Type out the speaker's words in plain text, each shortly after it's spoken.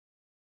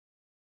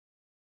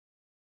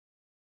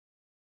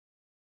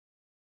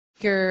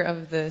speaker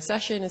of the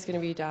session is going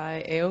to be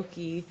Dai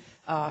Aoki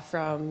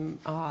from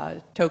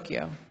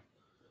Tokyo.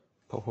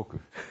 Tohoku.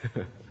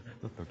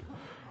 Not Tokyo.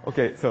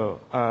 Okay, so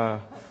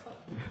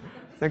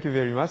thank you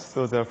very much.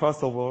 So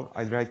first of all,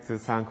 I'd like to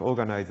thank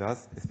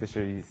organizers,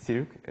 especially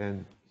Silk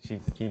and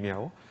Shinsuke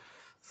Miao.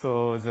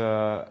 So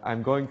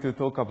I'm going to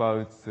talk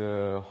about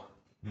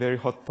very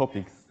hot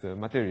topics, the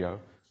material,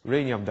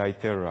 uranium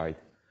ditelluride.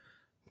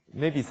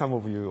 Maybe some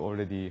of you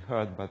already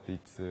heard, but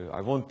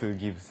I want to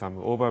give some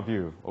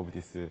overview of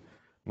this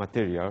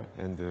material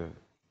and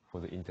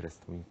for the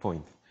interesting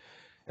point.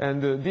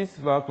 And this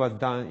work was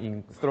done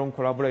in strong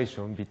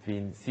collaboration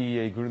between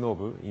CEA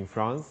Grenoble in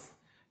France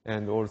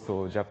and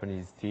also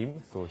Japanese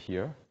team, so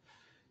here.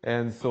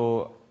 And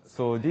so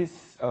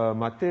this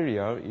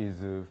material is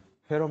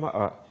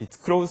it's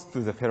close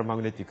to the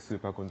ferromagnetic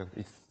superconductor.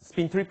 It's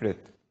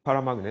spin-triplet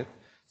paramagnet,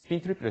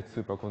 spin-triplet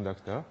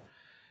superconductor.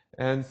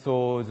 And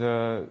so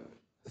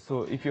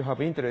if you have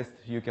interest,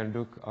 you can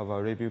look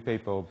our review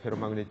paper of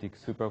ferromagnetic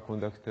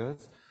superconductors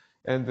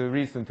and the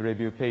recent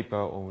review paper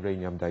on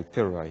uranium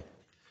ditelluride.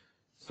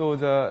 So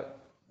the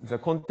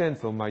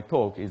contents of my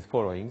talk is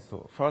following.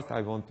 So first,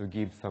 I want to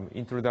give some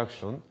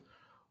introduction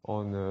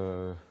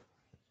on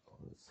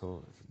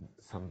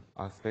some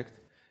aspect,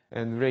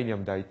 and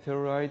uranium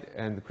ditelluride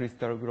and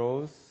crystal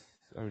growth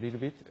a little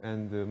bit,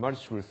 and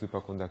multiple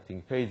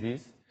superconducting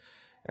phases,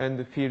 and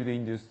the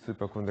field-induced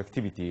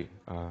superconductivity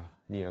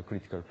near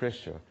critical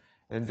pressure.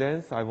 And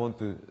then I want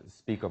to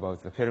speak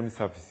about the Fermi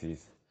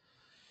surfaces.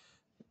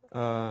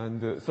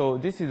 And so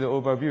this is an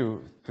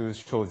overview to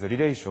show the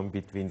relation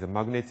between the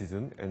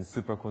magnetism and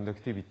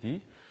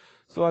superconductivity.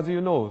 So as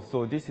you know,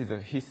 so this is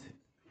a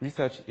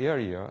research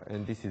area,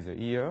 and this is a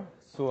year.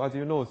 So as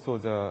you know, so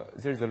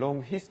there is a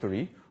long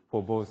history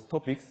for both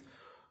topics.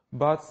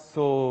 But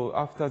so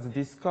after the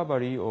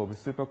discovery of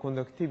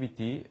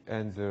superconductivity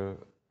and the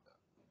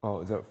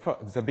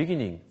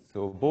beginning,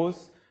 so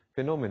both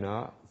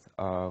phenomena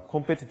are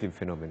competitive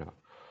phenomena.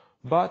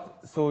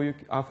 But so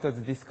after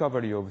the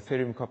discovery of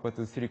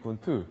cerium-copper-2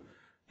 silicon-2,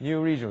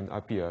 new region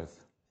appears.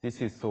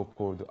 This is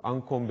so-called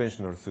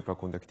unconventional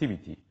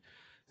superconductivity.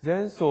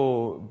 Then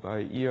so by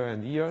year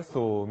and year,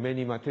 so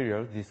many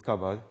materials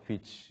discovered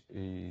which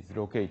is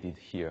located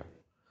here.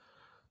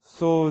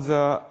 So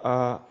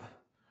the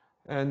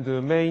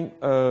main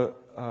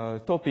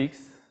topics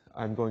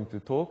I'm going to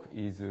talk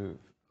is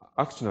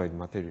actinoid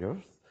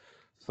materials.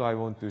 So I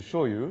want to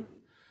show you.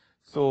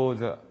 So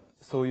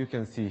you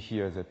can see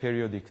here the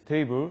periodic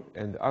table,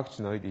 and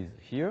actinoid is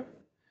here.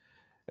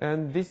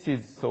 And this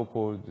is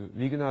so-called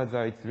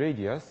Wigner-Zeitz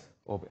radius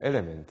of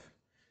element.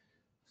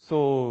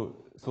 So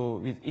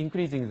with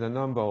increasing the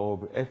number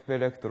of F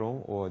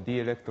electron or D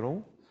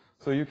electron,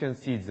 so you can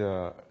see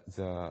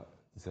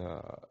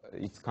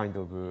it's kind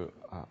of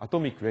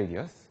atomic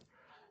radius.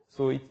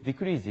 So it's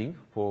decreasing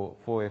for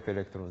 4F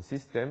electron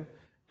system.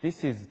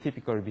 This is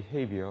typical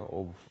behavior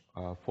of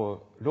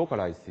for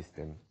localized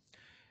system.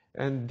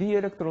 And D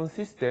electron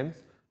systems,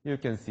 you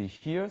can see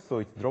here, so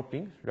it's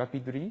dropping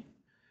rapidly.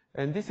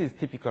 And this is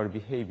typical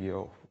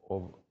behavior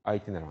of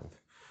itinerant.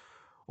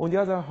 On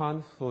the other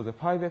hand, so the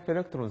 5F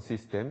electron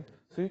system,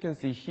 so you can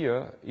see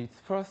here, it's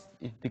first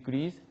it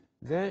decrease,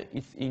 then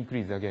it's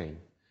increase again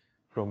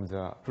from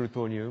the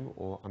plutonium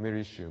or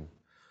americium.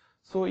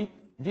 So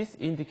this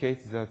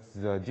indicates that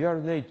the dual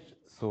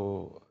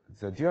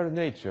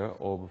nature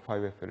of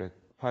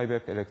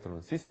 5F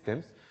electron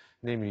systems,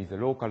 namely the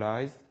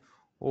localized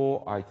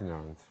or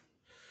itinerant.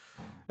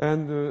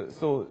 And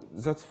so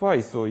that's why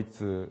it's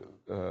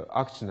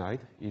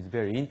actinide is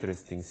very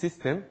interesting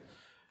system.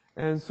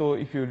 And so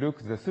if you look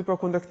at the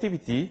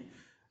superconductivity,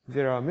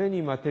 there are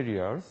many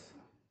materials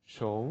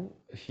shown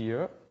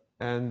here.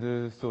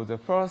 And so the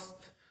first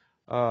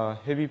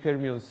heavy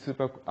fermion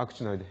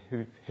actinide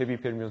heavy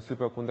fermion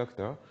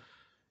superconductor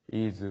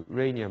is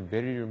uranium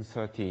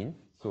beryllium-13,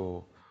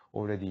 so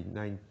already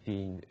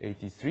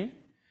 1983.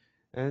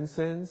 And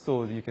then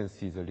so you can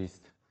see the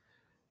list.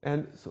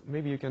 And so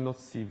maybe you cannot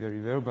see very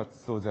well, but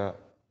so the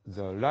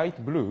light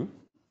blue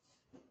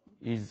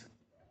is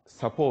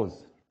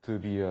supposed to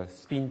be a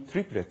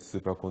spin-triplet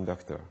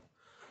superconductor.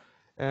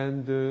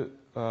 And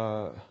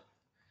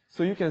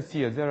so you can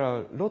see there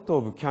are a lot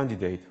of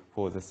candidates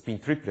for the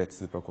spin-triplet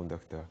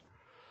superconductor.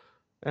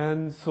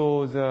 And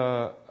so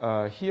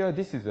here,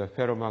 this is a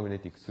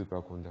ferromagnetic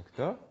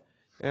superconductor.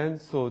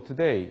 And so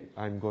today,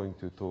 I'm going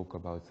to talk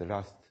about the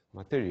last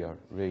material,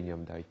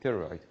 uranium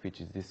ditelluride, which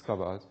is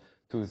discovered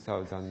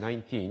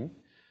 2019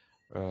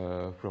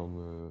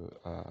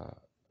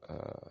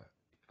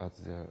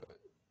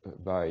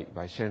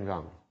 by Shen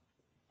Ram.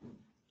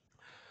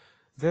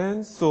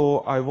 Then, so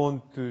I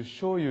want to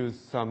show you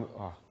some.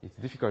 It's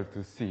difficult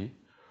to see.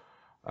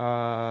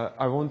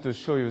 I want to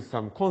show you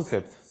some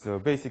concepts, the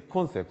basic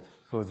concept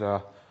for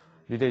the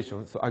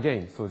relation. So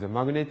again, so the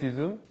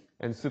magnetism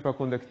and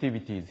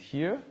superconductivity is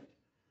here,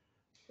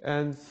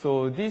 and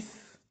so this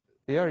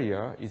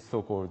area is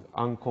so-called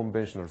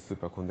unconventional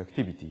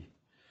superconductivity.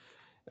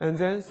 And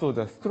then, so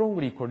the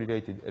strongly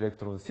correlated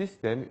electron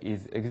system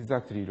is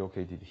exactly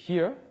located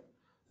here.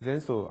 then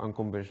so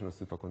unconventional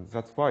superconductivity.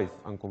 That's why it's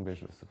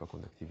unconventional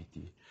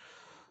superconductivity.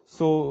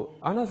 So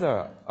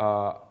another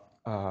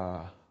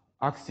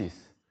axis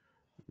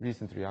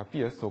recently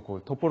appears,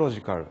 so-called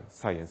topological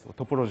science or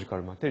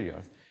topological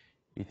materials.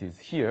 It is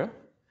here.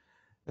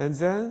 And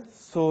then,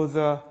 so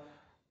the,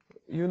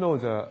 you know,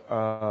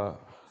 the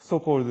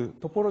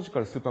so-called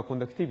topological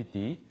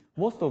superconductivity,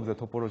 most of the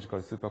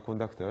topological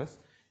superconductors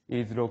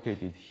is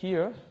located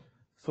here.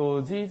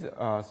 So these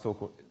are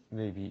so-called,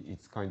 maybe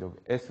it's kind of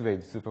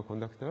S-wave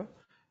superconductor,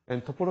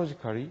 and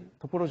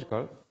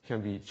topological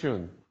can be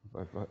tuned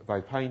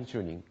by fine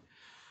tuning.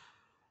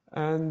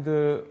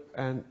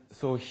 And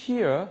so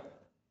here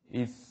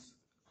is,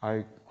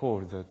 I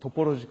call the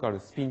topological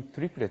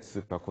spin-triplet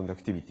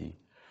superconductivity.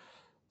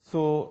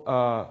 So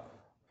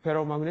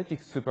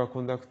ferromagnetic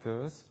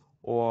superconductors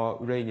or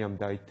uranium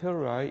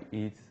ditelluride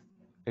is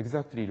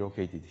exactly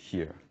located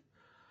here.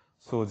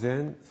 So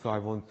then, so I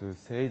want to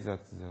say that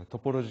the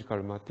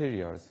topological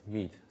materials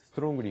meet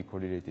strongly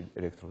correlated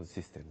electron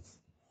systems.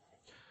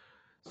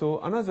 So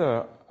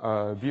another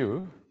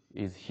view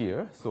is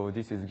here. So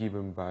this is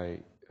given by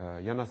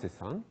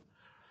Yanase-san.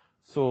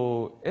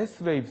 So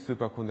S-wave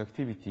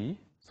superconductivity,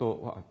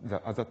 so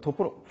as a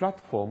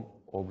platform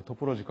of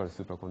topological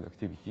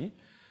superconductivity.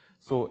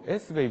 So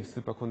S-wave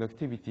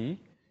superconductivity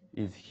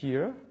is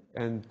here,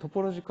 and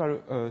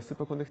topological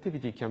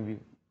superconductivity can be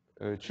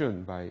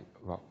tuned by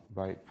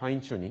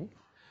fine tuning.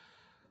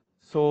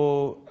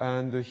 So,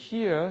 and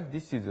here,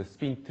 this is a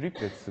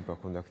spin-triplet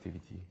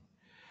superconductivity.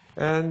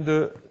 And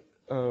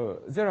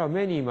there are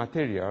many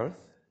materials,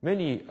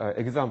 many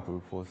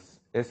examples for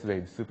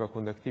S-wave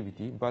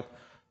superconductivity, but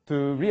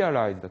to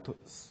realize the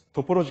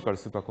topological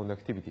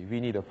superconductivity, we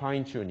need a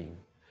fine tuning.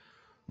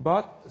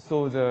 But,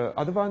 so the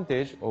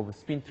advantage of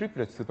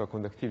spin-triplet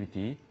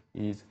superconductivity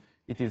is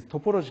it is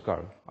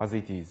topological as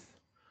it is.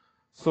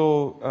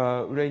 So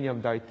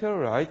uranium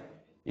ditelluride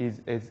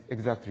is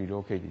exactly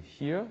located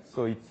here.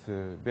 So it's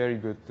a very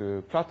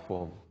good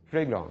platform,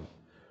 playground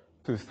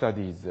to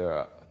study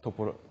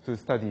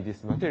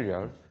this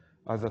material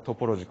as a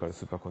topological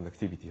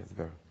superconductivity as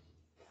well.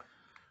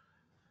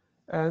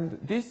 And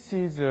this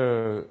is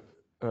the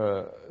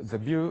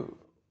view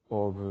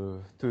of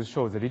to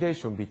show the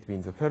relation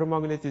between the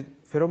ferromagnetic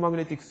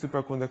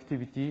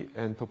superconductivity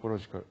and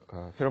topological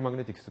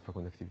ferromagnetic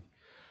superconductivity.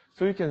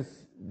 So you can,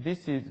 this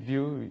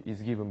view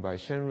is given by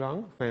Shen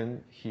Lang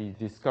when he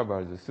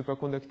discovered the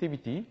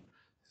superconductivity,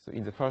 so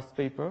in the first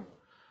paper.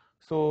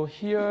 So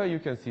here you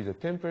can see the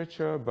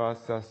temperature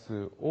versus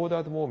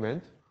ordered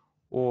moment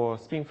or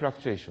spin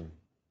fluctuation.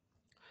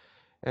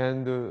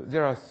 And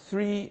there are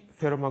three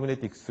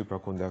ferromagnetic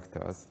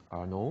superconductors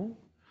are known.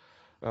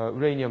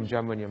 Uranium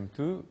germanium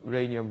 2,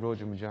 uranium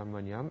rhodium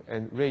germanium,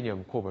 and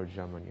uranium cobalt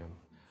germanium.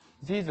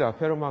 These are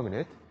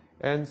ferromagnet,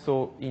 and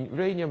so in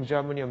uranium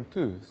germanium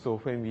 2, so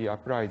when we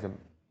apply the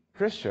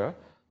pressure,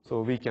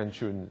 so we can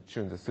tune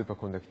the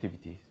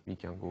superconductivity. We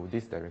can go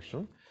this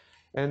direction.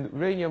 And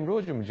uranium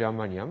rhodium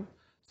germanium,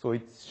 so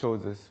it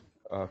shows this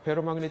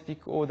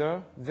ferromagnetic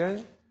order,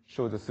 then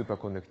shows the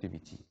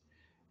superconductivity.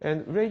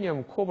 And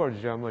uranium cobalt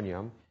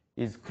germanium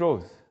is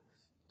close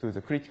to the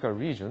critical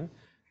region,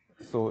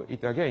 so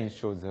it again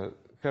shows the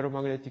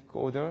ferromagnetic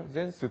order,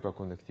 then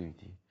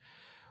superconductivity.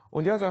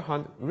 On the other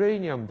hand,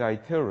 uranium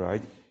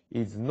ditelluride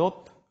is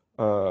not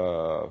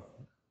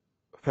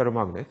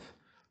ferromagnet,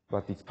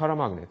 but it's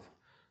paramagnet.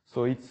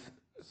 So it's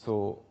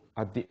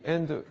at the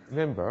end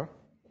member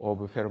of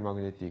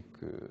ferromagnetic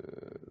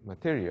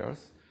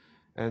materials,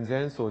 and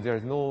then so there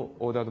is no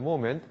ordered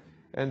moment,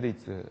 and it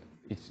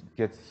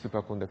gets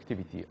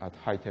superconductivity at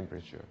high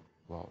temperature.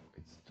 Well,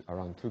 it's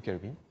around 2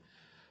 Kelvin.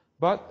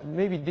 But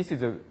maybe this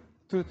is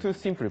too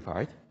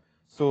simplified,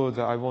 so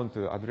that I want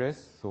to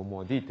address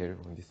more detail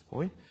on this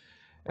point.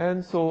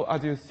 And so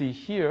as you see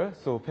here,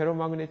 so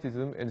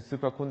ferromagnetism and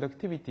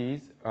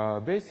superconductivities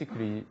are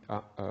basically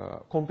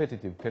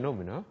competitive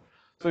phenomena.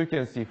 So you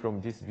can see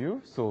from this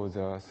view, so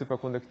the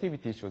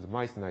superconductivity shows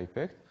Meissner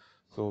effect,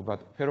 so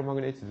but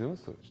ferromagnetism,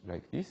 so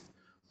like this,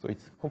 so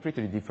it's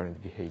completely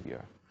different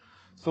behavior.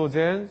 So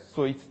then,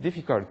 so it's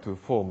difficult to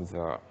form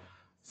the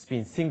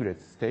spin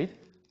singlet state.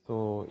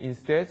 So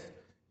instead,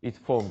 it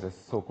forms the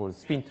so-called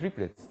spin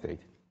triplet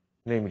state,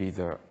 namely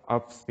the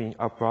up spin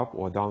up up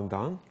or down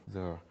down,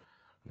 the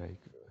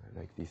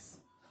like this.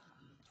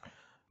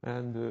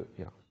 And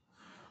yeah,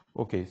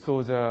 okay.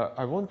 So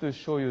I want to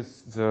show you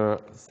the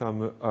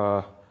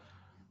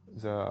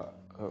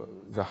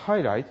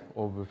highlight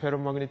of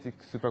ferromagnetic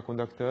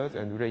superconductors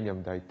and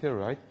uranium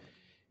ditelluride.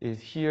 Is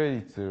here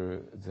it's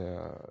the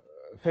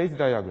phase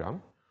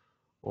diagram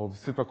of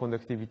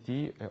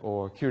superconductivity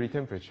or Curie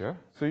temperature.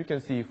 So you can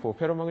see for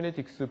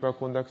ferromagnetic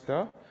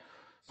superconductor,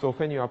 so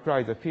when you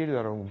apply the field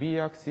along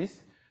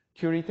B-axis,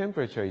 Curie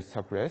temperature is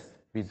suppressed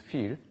with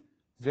field.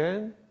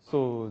 Then,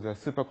 so the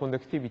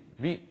superconductivity,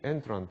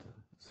 re-entrant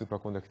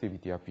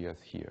superconductivity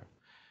appears here.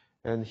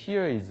 And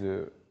here is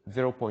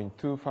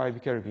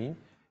 0.25 Kelvin,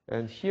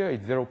 and here is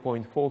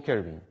 0.4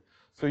 Kelvin.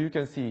 So you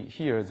can see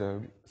here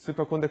the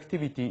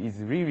superconductivity is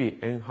really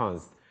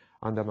enhanced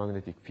under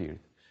magnetic field.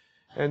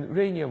 And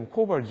uranium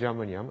cobalt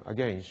germanium,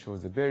 again,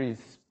 shows a very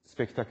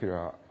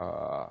spectacular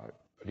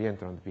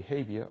reentrant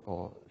behavior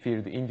or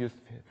field-induced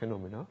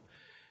phenomena.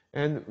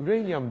 And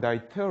uranium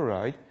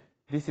ditelluride,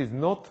 this is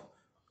not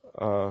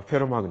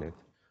ferromagnet,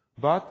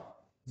 but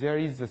there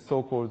is a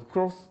so-called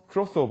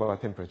crossover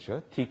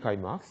temperature, T chi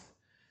max,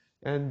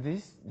 and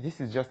this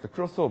is just a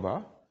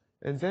crossover,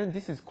 and then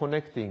this is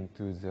connecting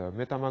to the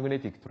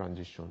metamagnetic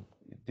transition.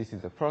 This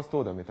is the first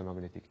order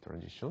metamagnetic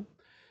transition,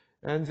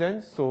 and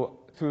then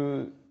so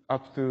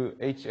up to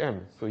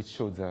HM, so it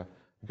shows a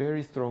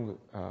very strong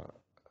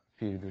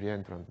field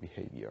reentrant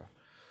behavior.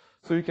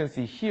 So you can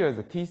see here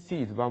the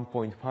TC is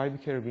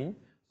 1.5 Kelvin,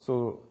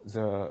 so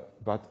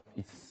but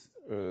it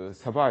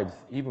survives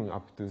even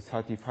up to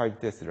 35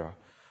 Tesla.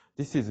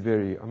 This is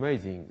very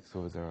amazing.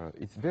 So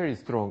it's very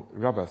strong,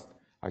 robust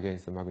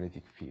against the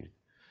magnetic field.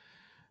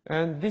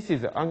 And this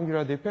is the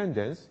angular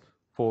dependence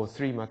for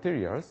three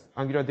materials,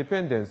 angular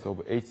dependence of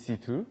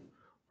Hc2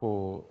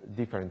 for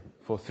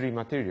three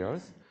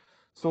materials.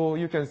 So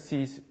you can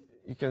see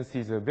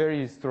the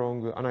very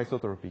strong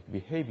anisotropic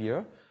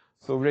behavior.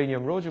 So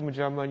uranium, rhodium,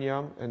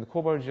 germanium, and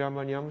cobalt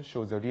germanium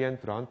show the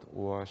reentrant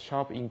or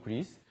sharp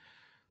increase.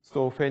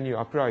 So when you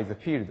apply the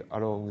field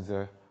along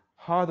the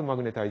hard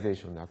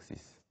magnetization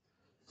axis.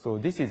 So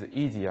this is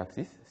easy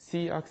axis.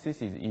 C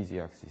axis is easy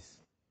axis.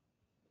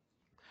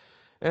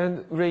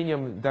 And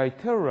uranium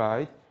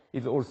ditelluride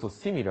is also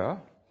similar.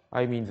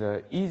 I mean,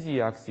 the easy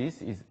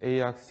axis is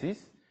A axis.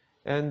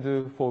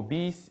 And for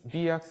B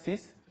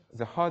axis,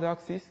 the hard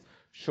axis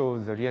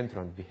shows the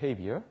reentrant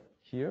behavior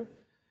here.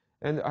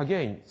 And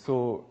again,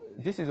 so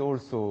this is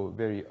also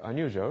very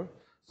unusual.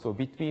 So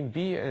between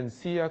B and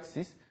C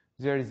axis,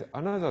 there is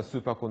another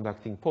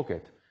superconducting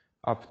pocket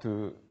up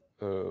to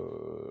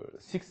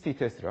 60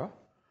 Tesla.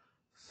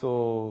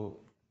 So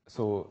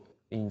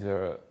in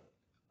the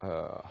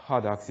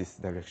hard axis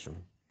direction.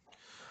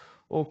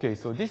 Okay,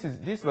 so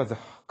this was a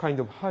kind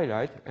of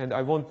highlight, and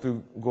I want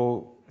to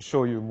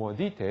show you more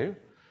detail.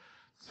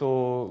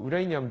 So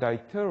uranium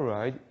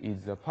ditelluride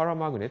is a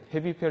paramagnet,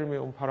 heavy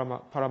fermion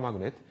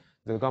paramagnet.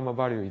 The gamma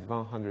value is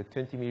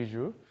 120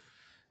 millijoule.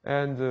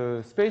 And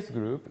the space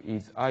group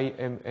is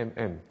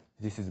IMMM.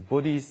 This is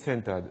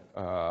body-centered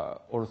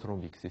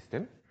orthorhombic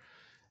system.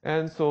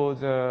 And so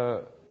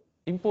the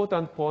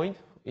important point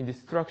in this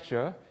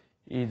structure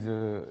is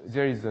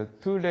there is a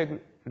two-leg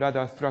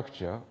ladder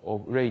structure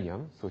of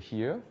uranium. So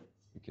here,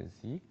 you can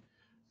see.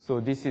 So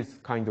this is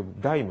kind of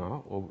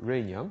dimer of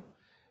uranium.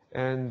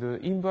 And the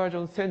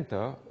inversion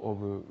center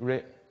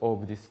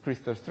of this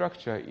crystal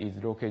structure is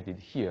located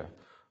here,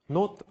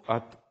 not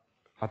at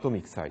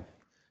atomic side.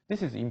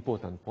 This is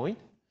important point.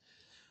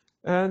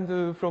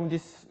 And from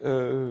this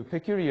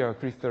peculiar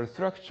crystal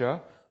structure,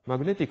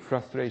 magnetic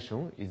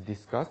frustration is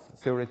discussed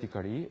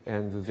theoretically,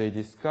 and they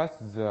discuss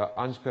the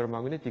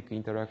antiferromagnetic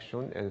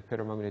interaction and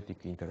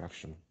ferromagnetic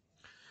interaction.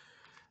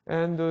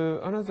 And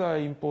another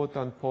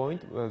important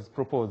point was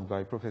proposed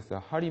by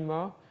Professor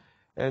Harima,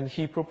 and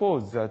he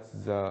proposed that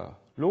the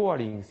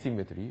lowering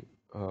symmetry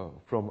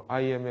from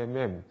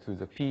IMMM to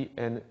the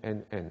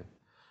PNNN.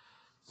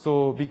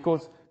 So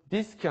because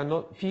this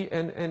cannot,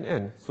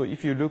 PNNN, so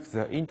if you look at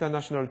the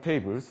international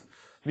tables,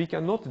 we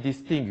cannot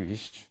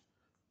distinguish,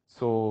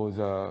 so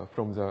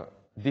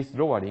this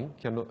lowering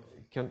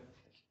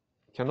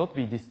cannot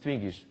be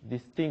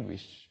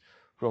distinguished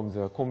from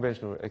the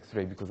conventional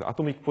X-ray because the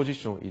atomic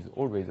position is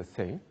always the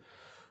same.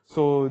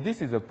 So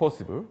this is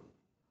possible.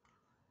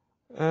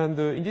 And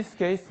in this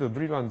case, the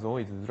Brillouin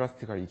zone is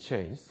drastically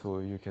changed. So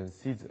you can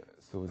see,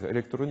 the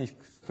electronic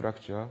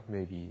structure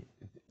may be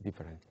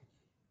different.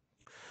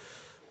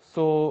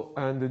 So,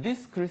 and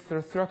this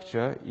crystal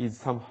structure is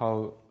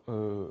somehow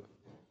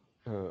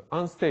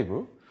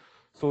unstable.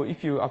 So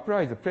if you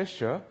apply the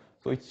pressure,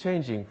 so it's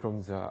changing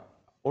from the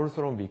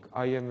orthorhombic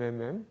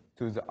IMMM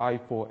to the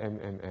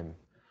I4MMM.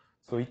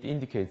 So it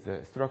indicates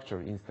the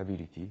structural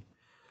instability.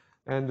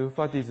 And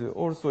what is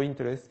also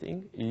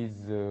interesting is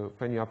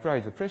when you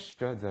apply the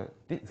pressure,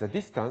 the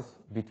distance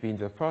between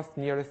the first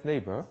nearest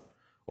neighbor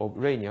of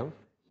uranium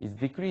is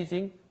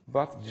decreasing,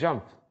 but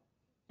jumped,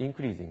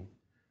 increasing.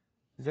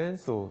 Then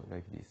so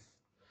like this.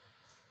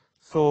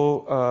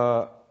 So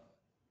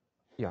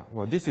yeah,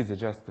 well, this is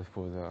just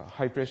for the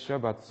high pressure,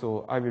 but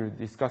so I will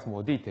discuss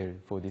more detail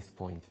for this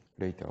point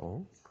later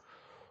on.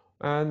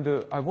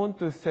 And I want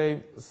to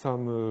say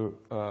some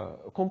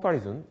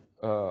comparison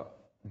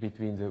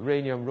between the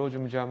uranium,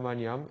 rhodium,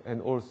 germanium,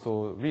 and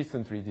also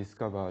recently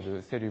discovered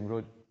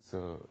cerium,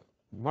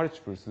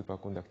 multiple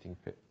superconductor,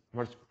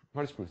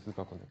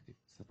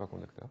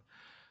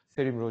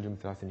 cerium, rhodium,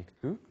 arsenic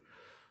 2.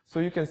 So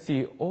you can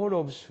see all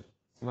of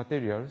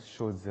materials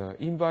shows the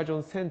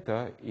inversion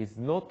center is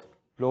not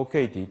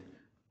located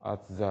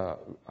at the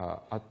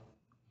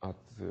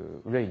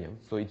uranium.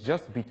 So it's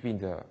just between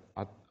the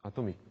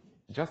atomic,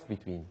 just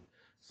between.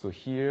 So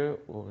here,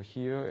 or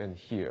here, and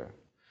here.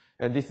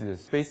 And this is a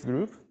space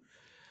group.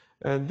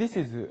 And this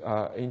is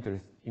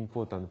an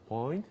important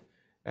point.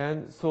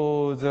 And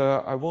so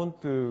I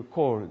want to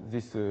call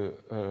this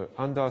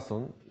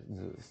Anderson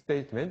the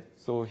statement.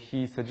 So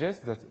he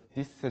suggests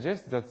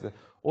that the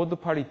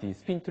odd parity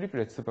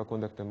spin-triplet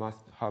superconductor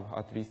must have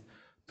at least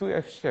 2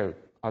 F-shell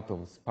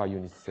atoms per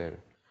unit cell.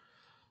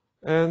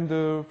 And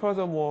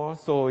furthermore,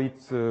 so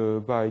it's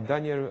by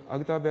Daniel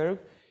Agderberg.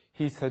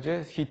 He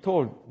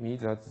told me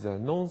that the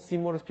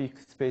non-symmorphic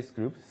space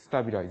group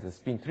stabilizes the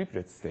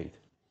spin-triplet state.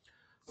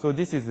 So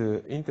this is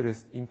an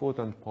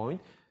important point.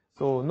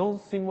 So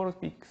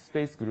non-symmorphic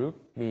space group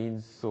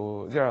means,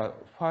 so there are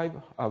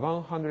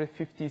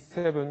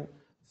 157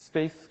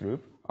 space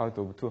group out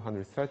of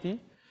 230.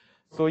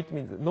 So it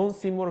means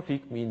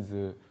non-symmorphic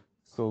means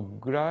so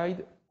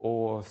glide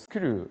or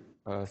screw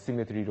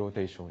symmetry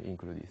rotation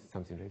included,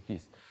 something like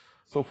this.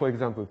 So for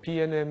example,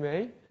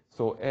 PNMA,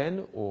 so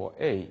N or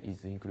A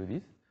is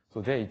included.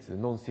 So then it's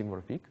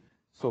non-symmorphic.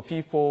 So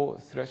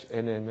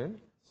P4/NMM,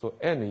 so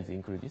N is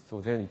included. So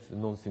then it's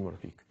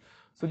non-symmorphic.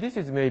 So this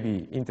is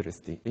maybe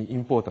interesting,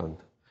 important.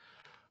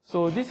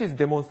 So this is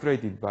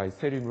demonstrated by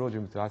cerium,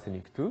 rhodium to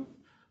arsenic 2.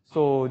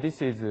 So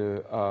this is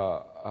the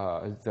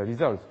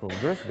results from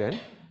Dresden.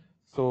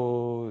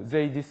 So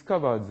they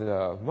discovered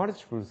the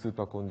multiple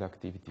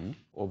superconductivity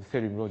of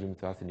cerium, rhodium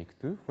to arsenic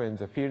 2 when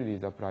the field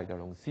is applied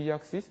along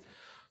C-axis.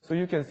 So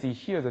you can see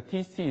here the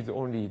TC is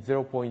only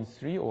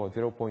 0.3 or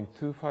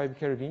 0.25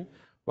 Kelvin,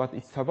 but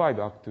it survived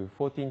up to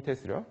 14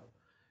 Tesla.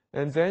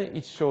 And then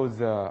it shows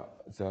the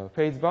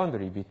phase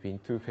boundary between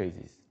two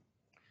phases.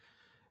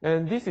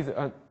 And this is,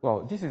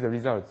 this is the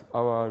results,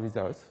 our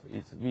results.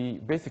 We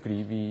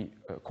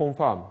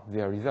confirm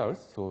their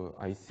results. So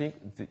I think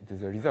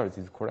the result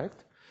is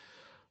correct.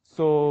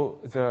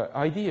 So the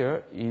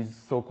idea is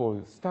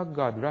so-called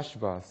staggered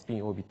Rashba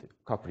spin orbit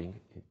coupling.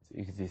 It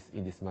exists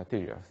in this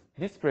material.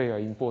 This plays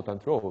an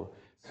important role,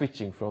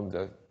 switching from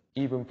the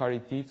even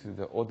parity to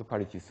the odd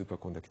parity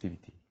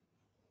superconductivity.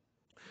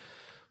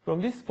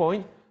 From this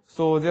point,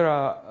 so there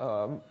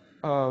are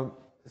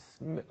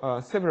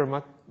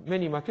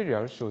many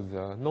materials show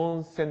the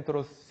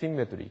non-central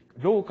symmetric,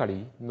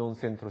 locally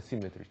non-central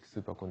symmetric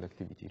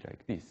superconductivity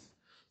like this.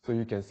 So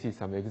you can see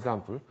some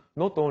example,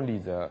 not only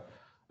the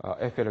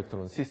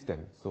F-electron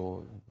system,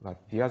 so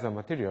but the other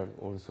material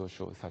also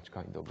show such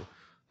kind of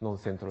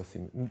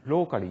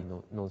locally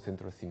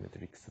non-central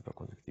symmetric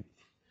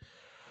superconductivity.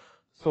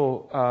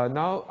 So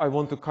now I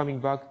want to coming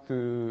back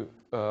to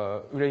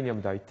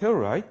uranium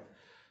ditelluride.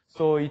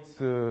 So it's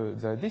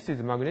this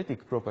is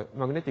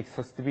magnetic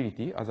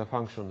susceptibility as a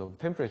function of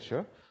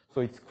temperature.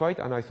 So it's quite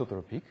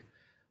anisotropic.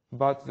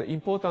 But the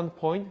important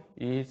point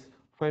is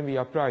when we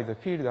apply the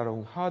field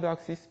along hard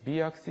axis,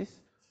 B axis,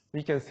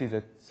 we can see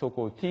the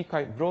so-called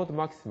T-chi broad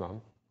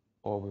maximum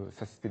of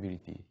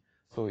susceptibility.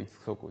 So it's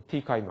so-called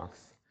T-chi max.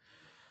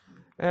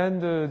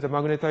 And the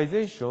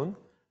magnetization,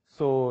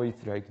 so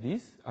it's like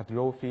this at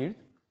low field.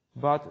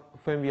 But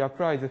when we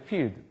apply the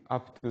field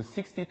up to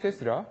 60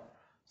 Tesla,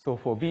 so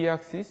for B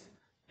axis,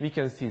 we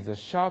can see the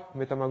sharp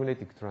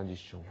metamagnetic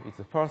transition. It's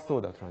a first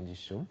order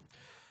transition.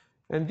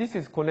 And this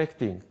is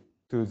connecting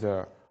to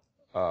the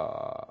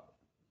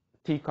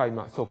T-chi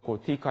max,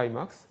 so-called T-chi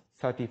max,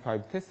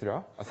 35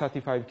 Tesla,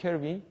 35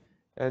 Kelvin,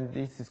 and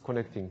this is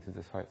connecting to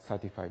the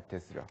 35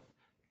 Tesla.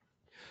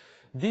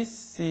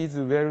 This is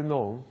well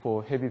known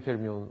for heavy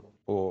fermion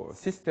or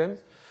systems.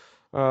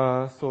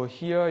 So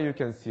here you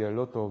can see a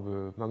lot of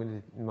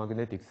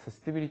magnetic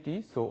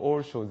susceptibility. So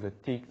all shows the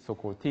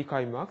so-called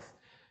T-chi max.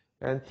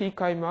 And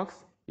T-chi max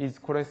is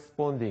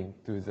corresponding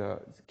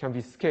to can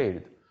be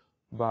scaled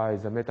by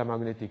the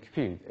metamagnetic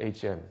field,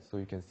 HM. So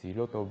you can see a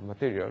lot of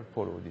material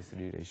follow this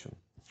relation.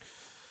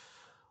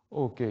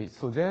 Okay,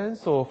 so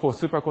for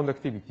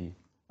superconductivity,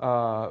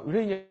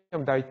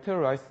 uranium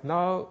ditelluride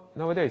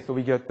nowadays, so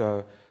we get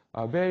a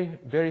very,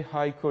 very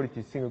high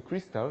quality single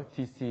crystal.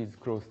 TC is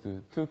close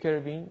to 2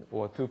 Kelvin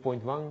or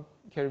 2.1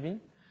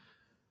 Kelvin.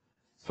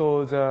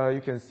 So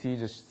you can see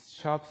the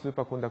sharp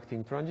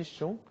superconducting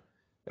transition.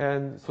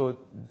 And so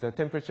the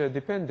temperature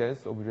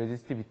dependence of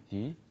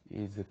resistivity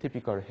is a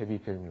typical heavy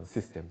fermion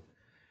system.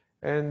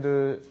 And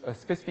a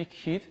specific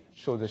heat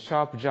shows a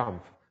sharp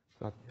jump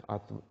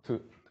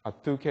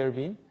at 2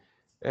 Kelvin.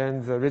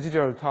 And the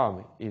residual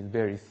term is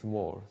very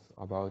small,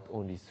 about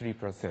only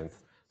 3%.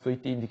 So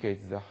it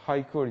indicates the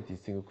high quality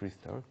single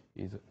crystal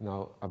is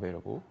now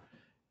available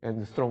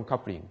and strong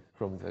coupling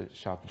from the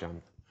sharp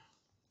jump.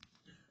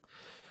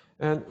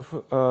 And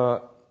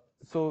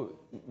so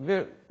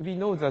we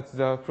know that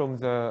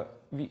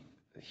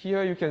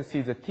here you can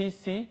see the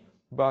TC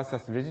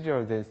versus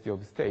residual density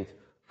of state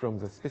from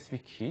the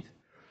specific heat.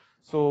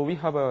 So we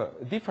have a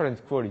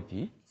different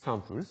quality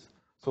samples.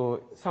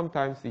 So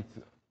sometimes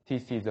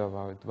TC is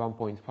about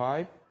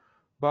 1.5,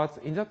 but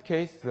in that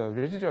case, the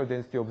residual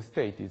density of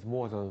state is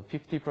more than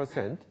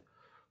 50%.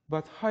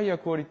 But higher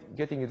quality,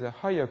 getting the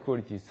higher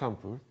quality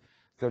sample,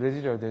 the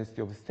residual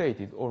density of state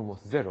is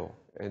almost 0,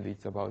 and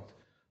it's about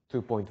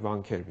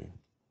 2.1 Kelvin.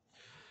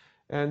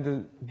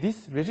 And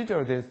this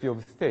residual density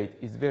of state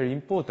is very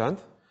important.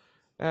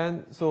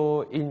 And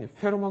so in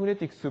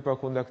ferromagnetic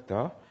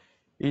superconductor,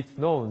 it's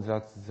known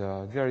that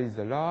there is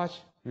a large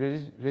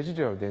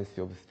residual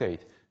density of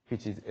state,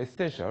 which is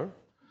essential.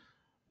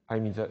 I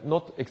mean,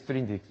 not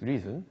extrinsic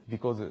reason,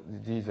 because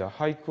these are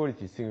high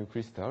quality single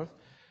crystals.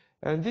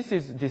 And this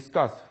is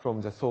discussed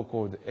from the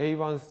so-called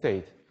A1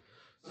 state.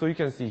 So you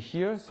can see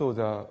here, so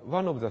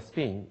one of the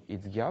spin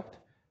is gapped,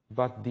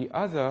 but the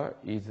other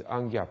is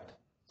ungapped.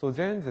 So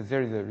then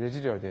there is a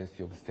residual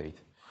density of state.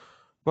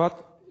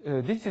 But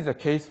this is a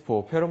case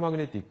for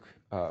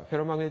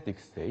ferromagnetic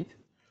state.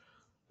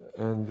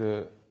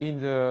 And in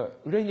the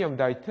uranium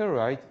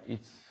ditelluride,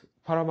 it's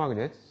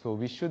paramagnet, so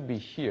we should be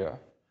here.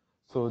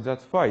 So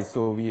that's why.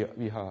 So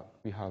we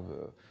have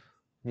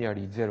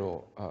nearly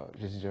zero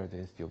residual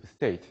density of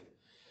state.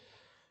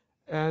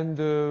 And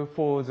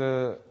for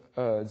the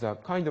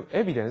kind of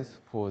evidence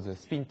for the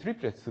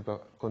spin-triplet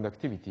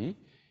superconductivity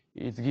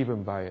is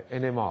given by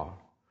NMR.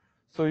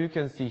 So you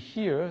can see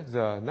here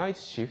the night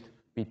shift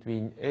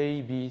between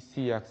A, B,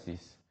 C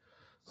axis.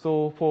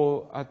 So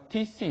for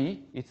TC,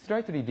 it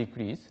slightly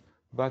decreased,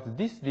 but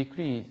this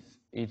decrease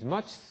is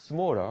much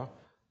smaller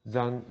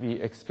than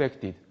we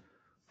expected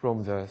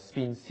from the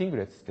spin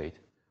singlet state.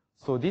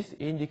 So this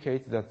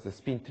indicates that the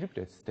spin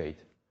triplet state.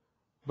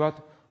 But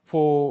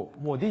for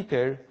more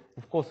detail,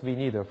 of course, we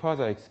need a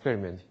further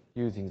experiment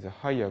using the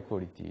higher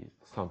quality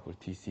sample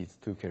TCs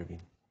 2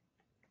 Kelvin.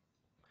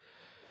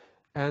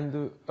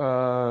 And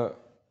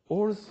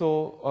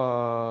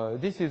also,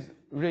 this is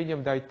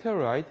uranium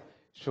ditelluride,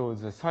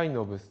 shows a sign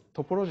of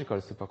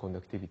topological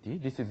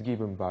superconductivity. This is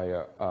given by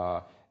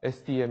a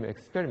STM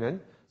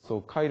experiment.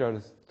 So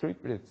chiral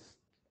triplets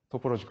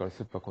topological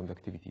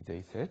superconductivity,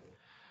 they said.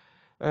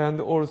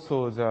 And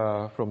also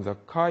from the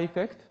Kerr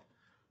effect,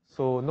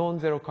 so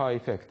non-zero Kerr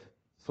effect.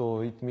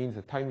 So it means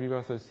the time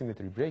reversal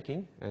symmetry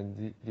breaking,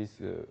 and this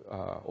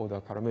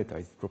order parameter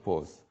is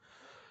proposed.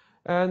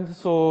 And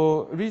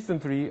so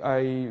recently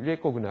I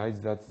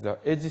recognized that the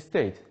edge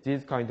state,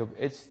 this kind of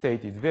edge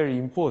state is very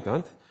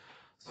important.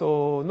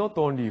 So not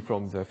only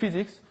from the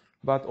physics,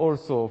 but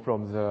also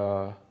from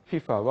the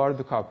FIFA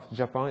World Cup,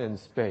 Japan and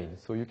Spain.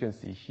 So you can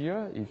see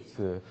here, it's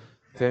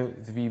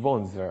we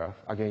won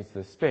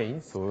against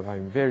Spain, so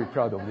I'm very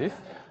proud of this.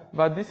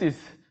 But this is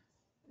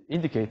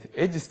indicate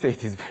edge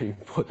state is very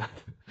important.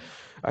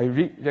 I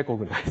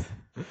recognize.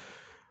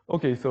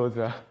 Okay, so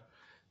the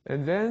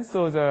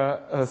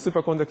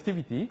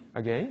superconductivity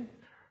again.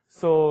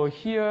 So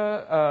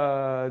here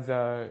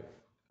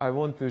I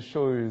want to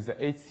show you the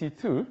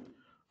HC2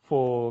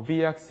 for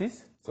B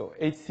axis, so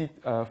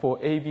for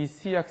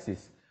ABC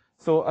axis.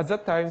 So at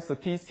that time, so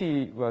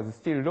TC was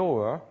still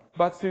lower,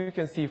 but so you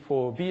can see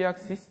for B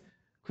axis,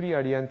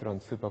 clearly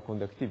entrant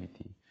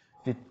superconductivity.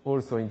 It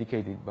also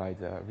indicated by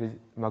the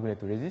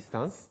magnetic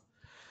resistance.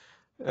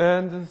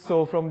 And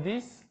so from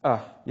this,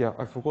 yeah,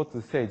 I forgot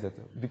to say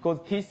that because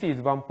TC is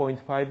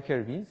 1.5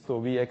 Kelvin, so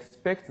we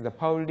expect the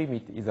power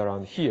limit is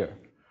around here.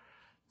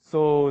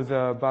 So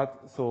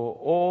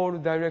all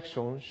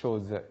direction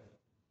shows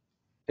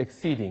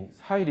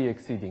highly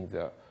exceeding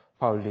the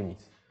power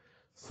limits.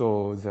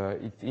 So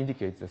it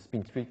indicates the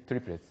spin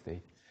triplet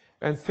state.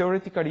 And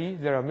theoretically,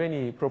 there are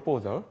many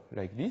proposals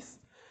like this.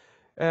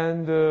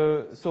 And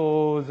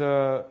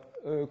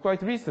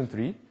quite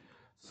recently,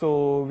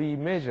 so we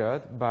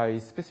measured by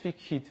specific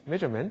heat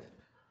measurement,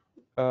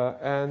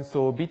 and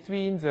so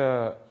between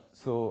the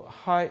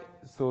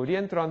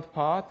reentrant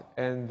part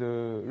and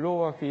the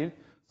lower field,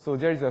 so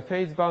there is a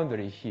phase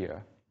boundary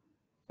here.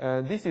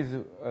 And this is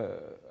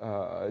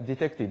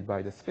detected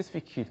by the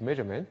specific heat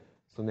measurement,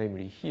 so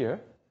namely here.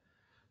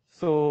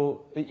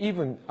 So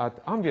even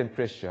at ambient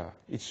pressure,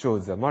 it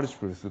shows the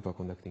multiple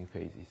superconducting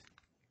phases.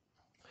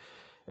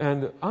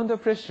 And under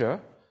pressure,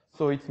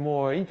 so it's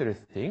more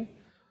interesting.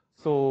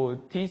 So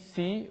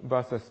TC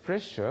versus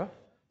pressure,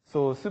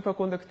 so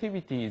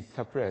superconductivity is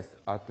suppressed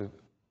at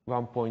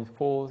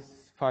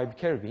 1.45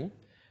 Kelvin,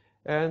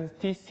 and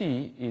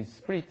TC is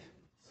split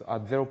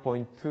at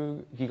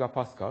 0.2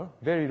 gigapascal,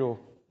 very low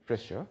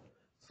pressure.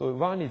 So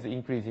one is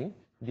increasing,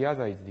 the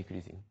other is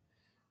decreasing.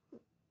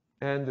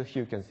 And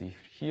here you can see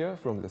here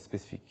from the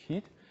specific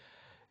heat.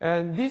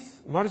 And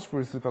this multiple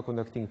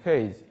superconducting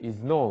phase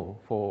is known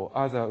for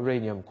other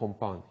uranium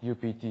compound,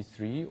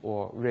 UPT3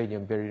 or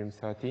uranium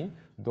beryllium-13,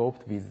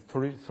 doped with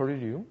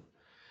thorium.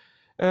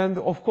 And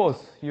of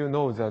course, you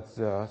know that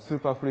the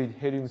superfluid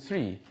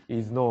helium-3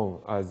 is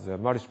known as a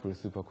multiple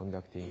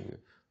superconducting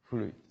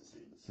fluid,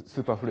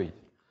 superfluid,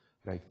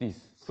 like this.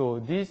 So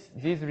these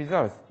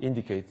results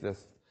indicate the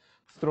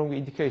strong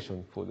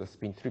indication for the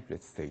spin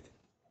triplet state.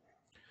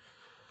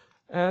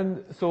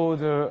 And so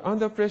the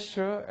under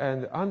pressure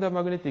and under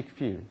magnetic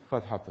field,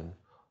 what happened?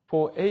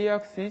 For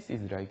A-axis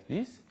is like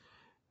this.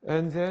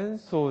 And then,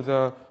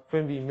 so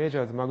when we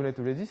measure the magnetic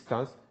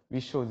resistance, we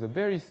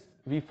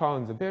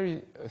found the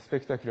very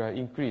spectacular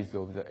increase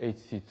of the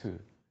HC2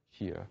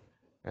 here.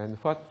 And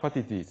what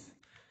it is.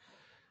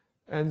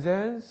 And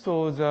then,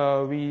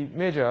 so we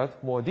measured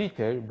more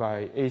detail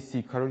by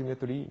AC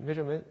calorimetry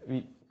measurement,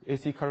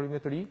 AC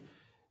calorimetry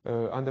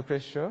under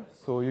pressure.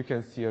 So you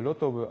can see a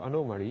lot of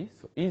anomalies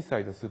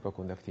inside the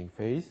superconducting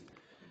phase.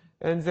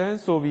 And then,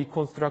 so we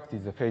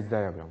constructed the phase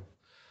diagram.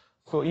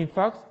 So in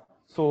fact,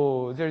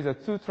 So there is a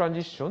two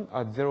transition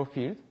at zero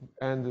field,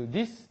 and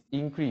this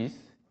increase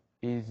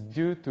is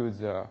due to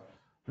the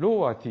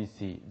lower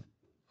TC,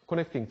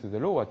 connecting to the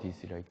lower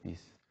TC like this.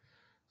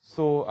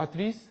 So at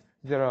least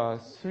there are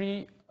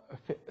three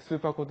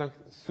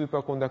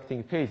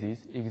superconducting phases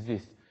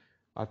exist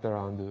at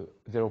around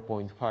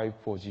 0.54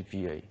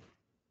 GPa.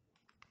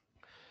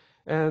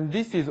 And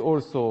this is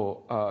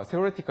also,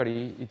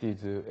 theoretically, it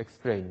is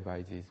explained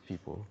by these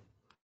people.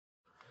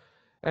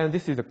 And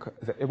this is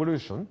the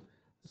evolution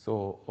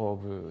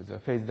of the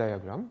phase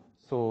diagram.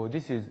 So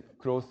this is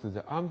close to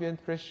the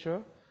ambient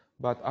pressure,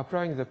 but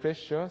applying the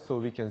pressure, so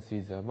we can see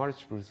the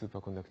multiple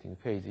superconducting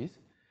phases.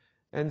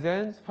 And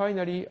then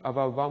finally,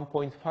 above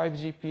 1.5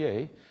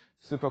 GPa,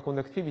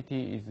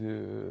 superconductivity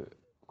is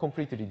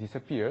completely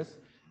disappears,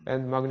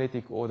 and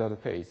magnetic ordered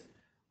phase,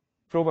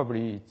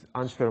 probably its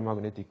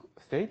antiferromagnetic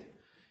state,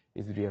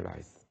 is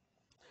realized.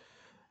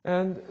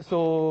 And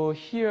so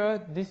here,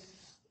 this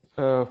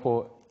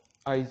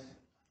I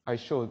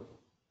showed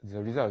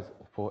the results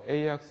for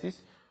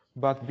A-axis,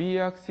 but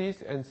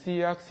B-axis and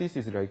C-axis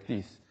is like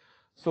this.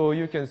 So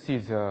you can see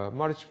the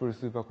multiple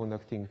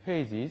superconducting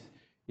phases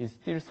is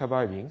still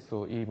surviving,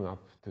 so even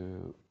up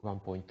to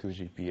 1.2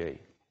 GPa.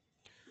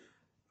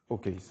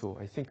 Okay, so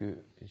I think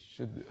it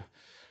should.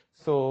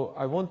 So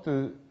I want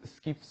to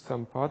skip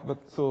some part,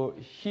 but so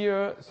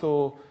here,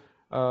 so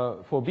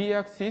for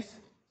B-axis,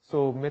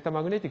 so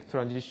metamagnetic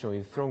transition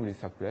is strongly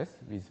suppressed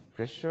with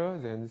pressure,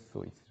 then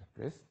so it's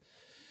suppressed.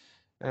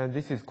 And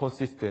this is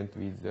consistent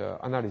with the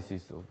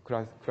analysis of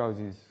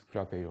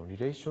Clausius-Clapeyron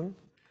relation.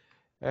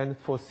 And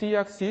for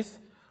C-axis,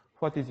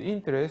 what is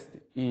interest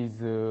is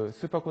the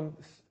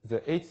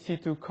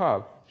HC2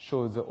 curve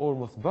shows the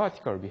almost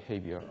vertical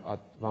behavior at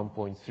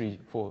 1.34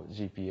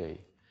 GPa.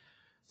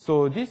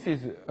 So this is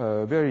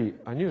very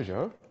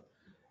unusual.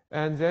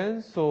 And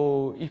then,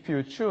 so if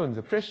you tune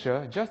the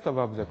pressure just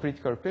above the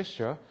critical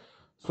pressure,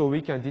 so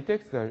we can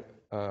detect the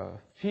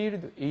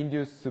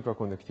field-induced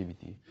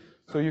superconductivity.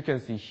 So you can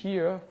see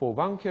here for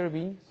 1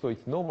 Kelvin, so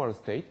it's normal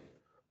state,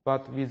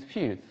 but with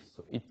fields,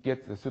 so it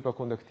gets the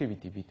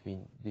superconductivity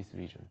between this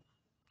region.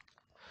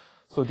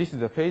 So this is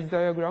the phase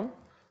diagram.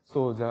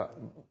 So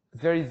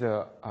there is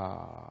a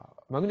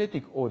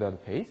magnetic ordered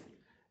phase,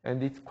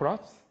 and it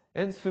collapses,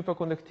 and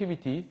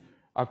superconductivity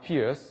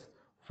appears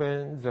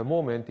when the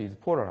moment is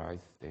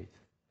polarized state.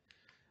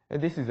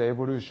 And this is the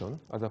evolution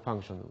as a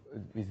function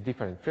with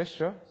different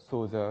pressure.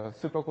 So the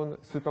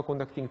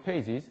superconducting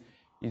phases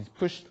is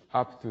pushed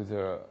up to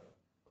the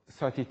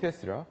 30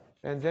 Tesla,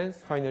 and then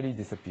finally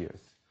disappears.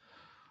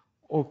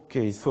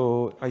 Okay,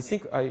 so I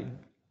think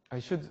I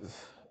should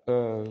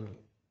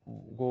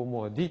go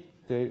more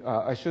detail.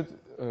 I should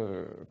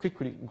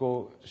quickly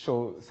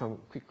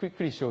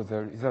quickly show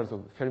the results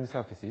of Fermi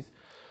surfaces.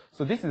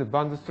 So this is a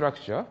band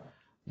structure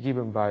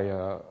given by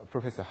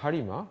Professor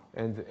Harima,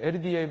 and the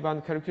LDA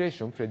band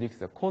calculation predicts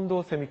the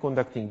Kondo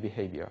semiconducting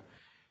behavior.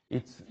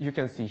 You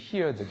can see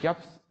here the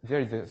gaps.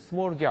 There is a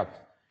small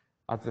gap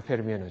at the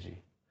Fermi energy.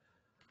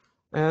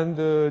 And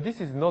this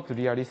is not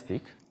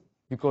realistic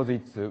because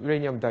it's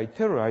uranium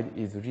ditelluride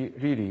is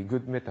really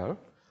good metal.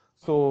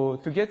 So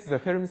to get the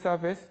Fermi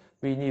surface,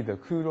 we need the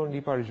Coulomb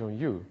repulsion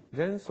U.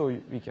 Then so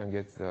we can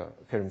get the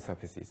Fermi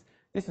surfaces.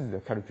 This is the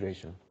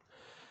calculation.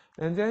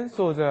 And then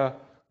so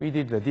we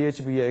did the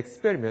DHBA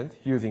experiment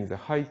using the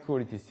high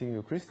quality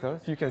single crystal.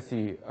 So you can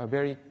see a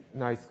very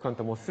nice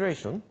quantum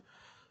oscillation.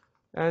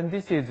 And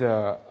this is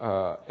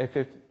a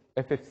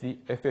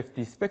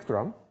FFT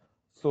spectrum.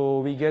 So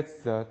we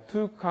get the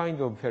two kinds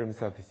of Fermi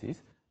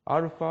surfaces,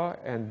 alpha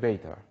and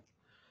beta.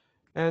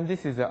 And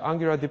this is the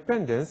angular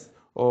dependence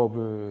of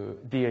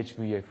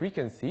DHBA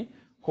frequency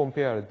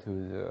compared to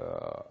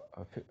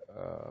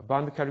the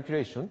band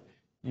calculation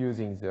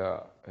using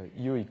the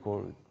U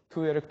equal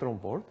 2 electron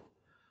volt.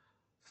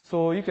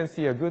 So you can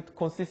see a good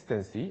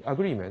consistency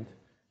agreement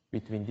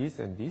between this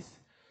and this.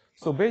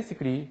 So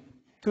basically,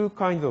 two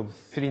kinds of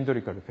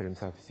cylindrical Fermi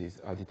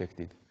surfaces are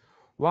detected.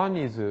 One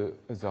is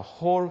the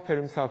whole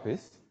Fermi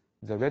surface,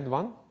 the red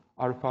one,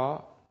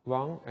 alpha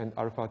 1 and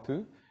alpha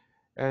 2.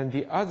 And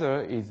the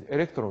other is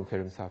electron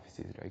Fermi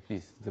surfaces like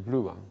this, the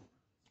blue one.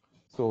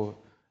 So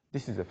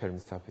this is the Fermi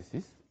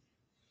surfaces.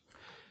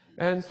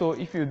 And so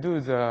if you do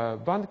the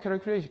band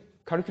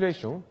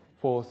calculation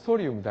for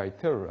thorium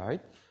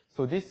ditelluride,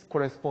 so this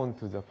corresponds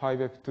to the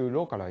 5F2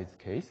 localized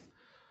case.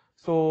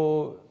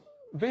 So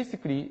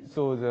basically,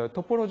 so the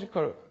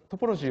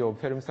topology of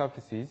Fermi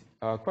surfaces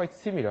are quite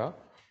similar,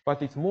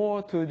 but it's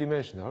more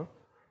two-dimensional.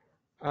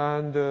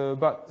 And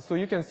but so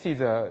you can see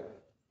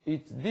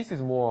this is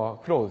more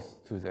close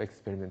to the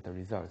experimental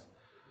results.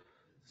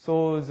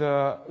 So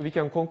we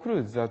can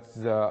conclude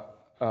that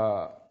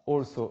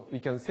also we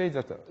can say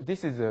that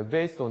this is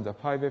based on the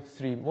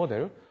 5F3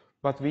 model,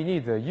 but we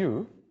need the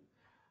U.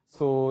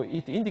 So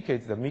it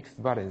indicates the mixed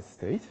valence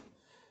state.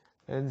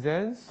 And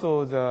then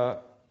so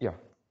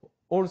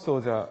for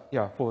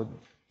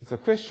the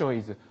question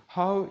is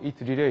how it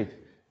relates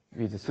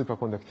with the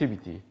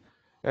superconductivity.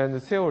 And the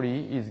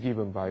theory is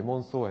given by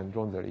Monceau and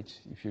Ronzarich.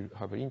 If you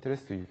have an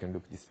interest, you can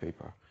look this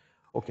paper.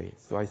 Okay,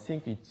 so I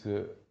think it's,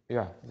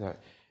 yeah, the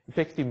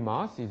effective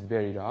mass is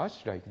very large,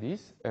 like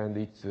this, and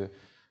it's,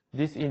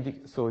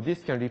 so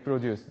this can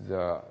reproduce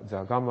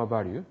the gamma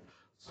value.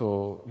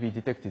 So we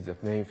detected the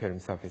main film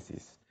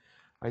surfaces.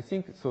 I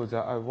think, so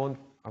I want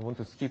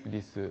to skip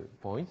this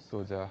point.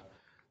 So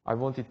I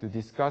wanted to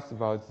discuss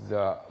about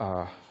the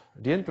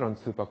reentrant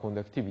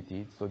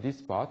superconductivity, so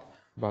this part,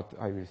 but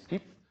I will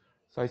skip.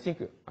 So I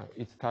think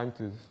it's time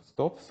to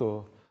stop.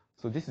 So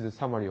this is a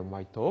summary of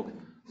my talk.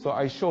 So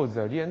I showed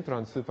the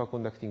reentrant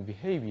superconducting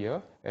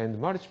behavior and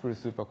multiple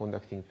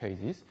superconducting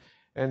phases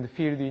and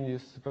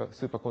field-induced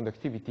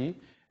superconductivity.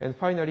 And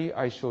finally,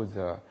 I showed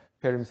the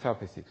Fermi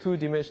surfaces,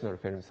 two-dimensional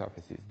Fermi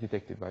surfaces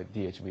detected by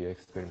DHB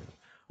experiment.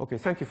 Okay,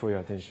 thank you for your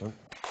attention.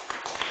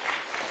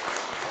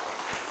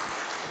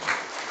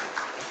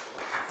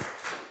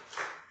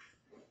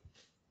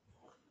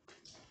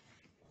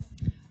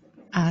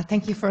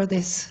 Thank you for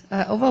this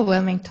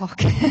overwhelming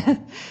talk.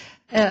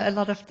 A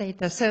lot of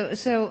data. So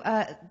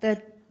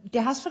the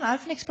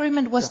Haas-van-Alphen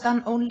experiment was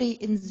done only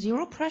in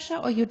zero pressure,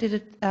 or you did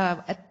it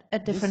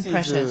at different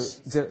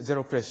pressures?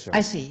 Zero pressure.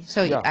 I see.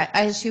 So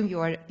I assume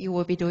you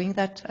will be doing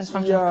that as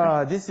function of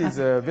pressure. This is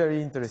a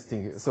very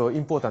interesting, so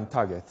important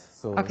target.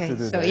 So okay.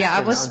 So yeah, I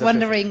was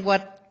wondering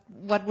what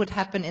would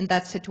happen in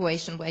that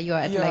situation where you are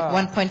at like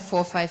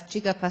 1.45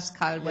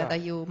 gigapascal, whether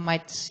you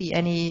might see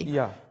any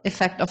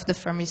effect of the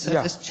Fermi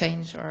surface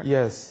change or.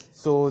 Yes.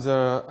 So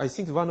I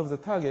think one of the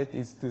target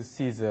is to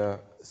see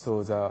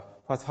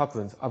what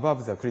happens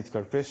above the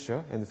critical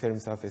pressure and the Fermi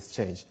surface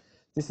change.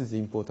 This is the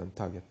important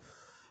target.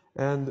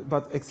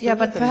 But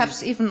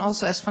perhaps even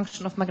also as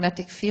function of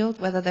magnetic field,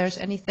 whether there's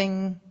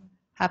anything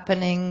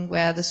happening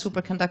where the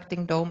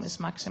superconducting dome is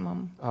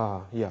maximum.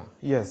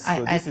 Yes.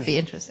 So I'd be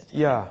interested.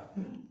 Yeah.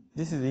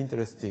 This is an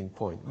interesting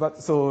point.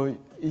 But so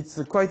it's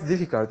quite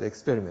difficult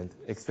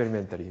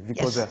experimentally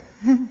because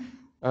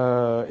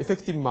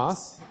effective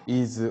mass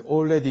is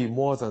already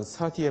more than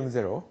 30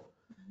 M0.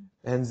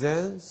 And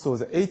then, so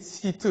the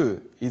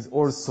HC2 is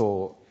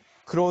also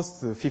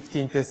close to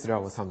 15 Tesla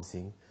or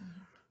something.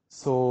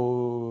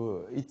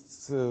 So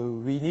it's,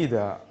 we need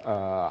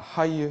a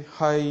high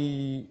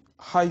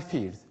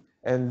field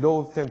and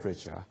low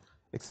temperature.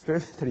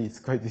 Experimentally, it's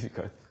quite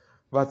difficult,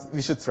 but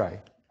we should try.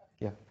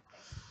 Yeah.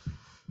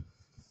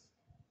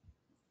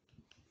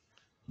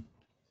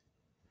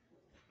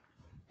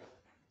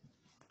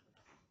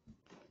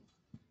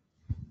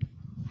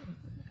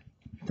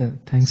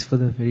 Thanks for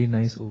the very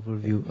nice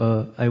overview.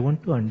 I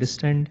want to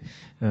understand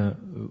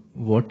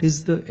what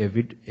is the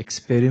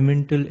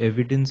experimental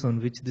evidence on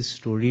which this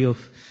story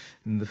of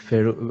the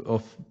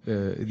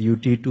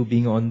UT2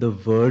 being on the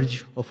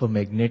verge of a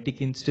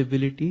magnetic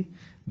instability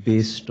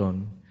based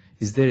on?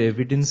 Is there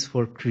evidence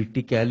for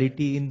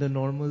criticality in the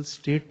normal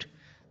state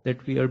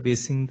that we are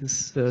basing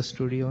this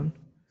story on?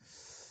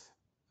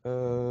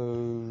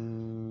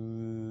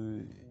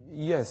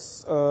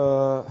 Yes.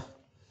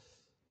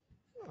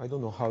 I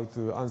don't know how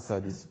to answer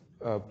this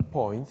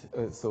point.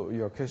 So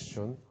your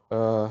question.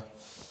 Well,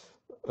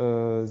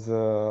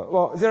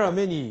 there are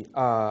many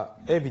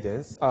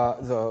evidence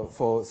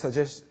for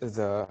suggest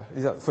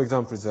for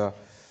example,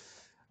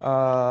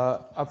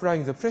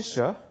 applying the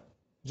pressure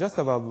just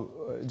above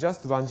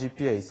just 1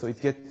 GPa, so it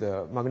gets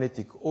the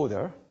magnetic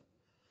order.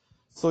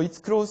 So it's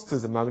close to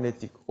the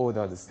magnetic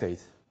ordered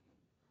state.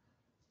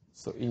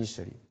 So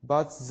initially,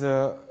 but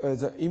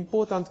the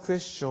important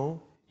question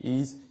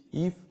is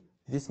if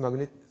this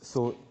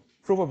so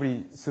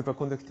probably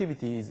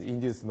superconductivity is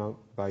induced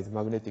by the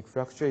magnetic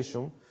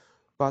fluctuation,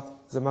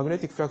 but the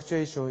magnetic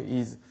fluctuation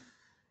is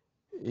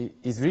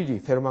really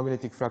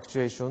ferromagnetic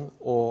fluctuation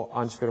or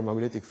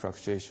antiferromagnetic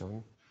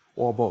fluctuation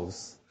or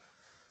both.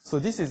 So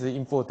this is the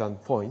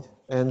important point.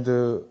 And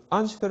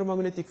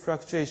antiferromagnetic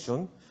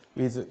fluctuation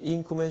with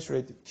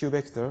incommensurate Q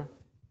vector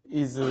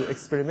is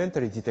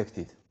experimentally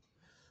detected.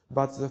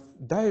 But the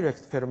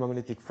direct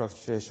ferromagnetic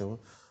fluctuation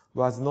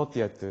was not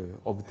yet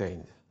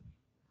obtained.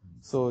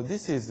 So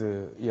this is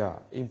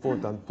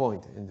important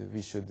point, and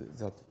we should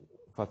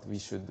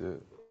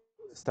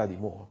study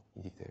more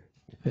in detail.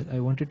 Well,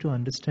 I wanted to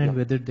understand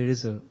whether there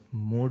is a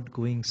mode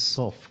going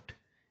soft,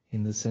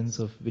 in the sense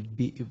of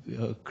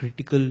a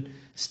critical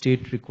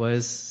state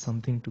requires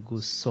something to go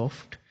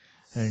soft,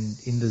 and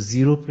in the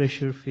zero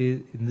pressure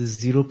phase,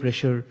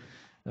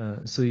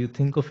 so you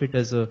think of it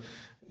as a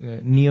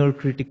near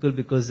critical,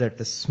 because at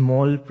a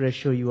small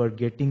pressure you are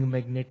getting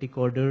magnetic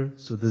order,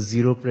 so the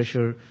zero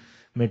pressure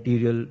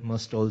material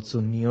must also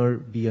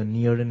be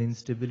near an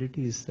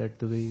instability. Is that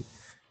the way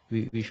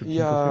we should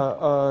think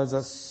of it?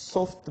 The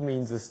soft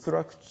means the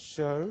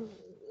structure.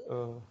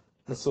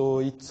 So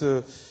it's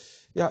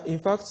in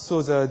fact,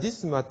 so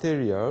this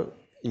material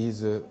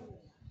is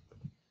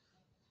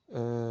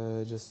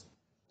just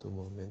a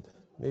moment.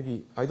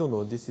 Maybe I don't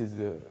know. This is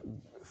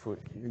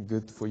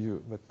good for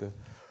you, but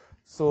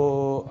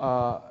so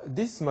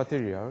this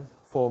material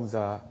forms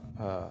a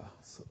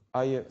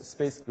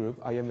space group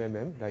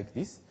IMMM like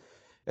this.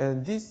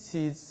 And this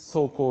is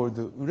so-called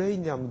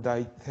uranium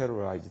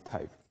ditelluride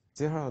type.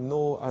 There are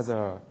no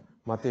other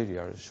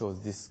material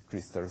shows this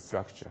crystal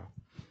structure.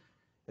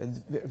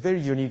 and very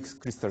unique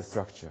crystal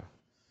structure.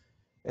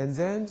 And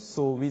then,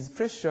 so with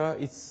pressure,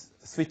 it's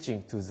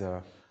switching to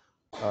the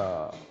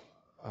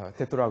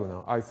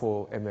tetragonal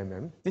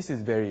I4MMM. This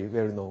is very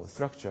well-known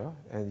structure,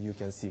 and you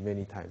can see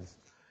many times.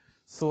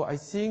 So I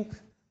think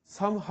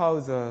somehow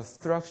the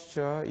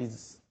structure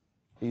is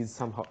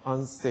somehow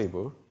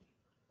unstable,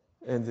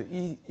 and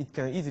it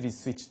can easily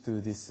switch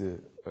to this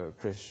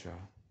pressure.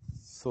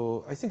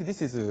 So I think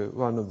this is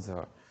one of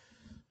the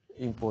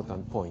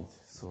important points.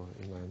 So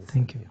in my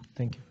understanding. Thank you.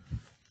 Thank you.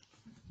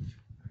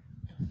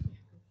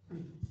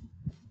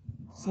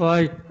 So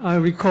I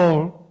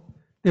recall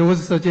there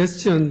was a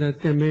suggestion that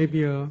there may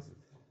be a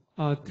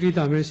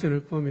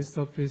three-dimensional Fermi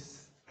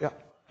surface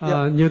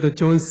near the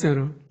Jones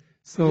center.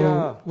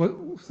 So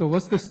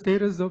what's the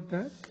status of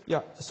that?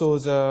 Yeah. So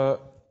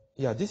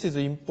this is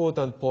an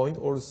important point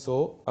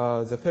also.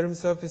 The Fermi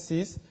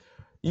surfaces,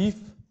 if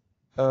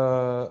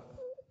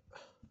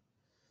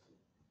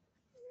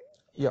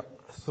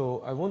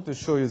so I want to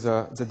show you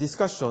the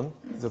discussion,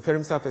 the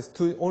Fermi surface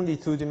only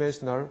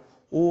two-dimensional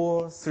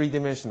or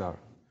three-dimensional.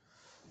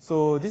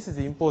 So this is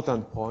the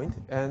important point.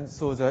 And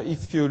so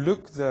if you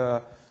look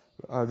the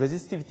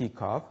resistivity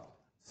curve,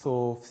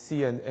 so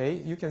C and A,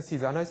 you can see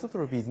the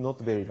anisotropy is not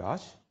very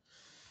large.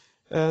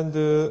 And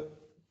the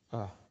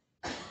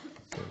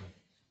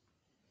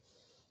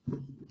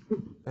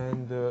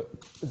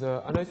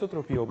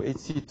anisotropy of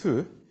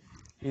HC2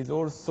 is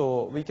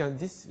also, we can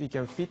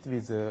fit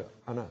with the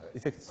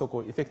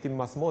so-called effective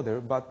mass model,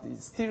 but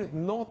it's still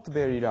not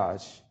very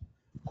large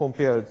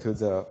compared to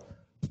the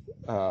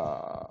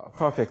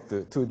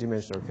perfect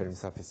two-dimensional Fermi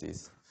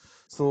surfaces.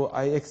 So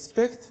I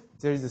expect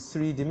there is a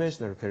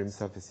three-dimensional Fermi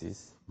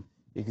surfaces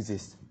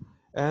exist.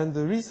 And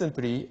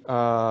recently,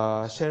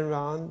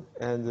 Shenran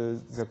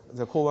and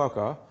the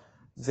co-worker,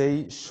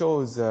 they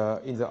show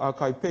in the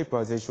archive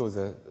paper, they show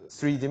the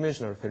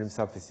three-dimensional Fermi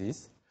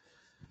surfaces.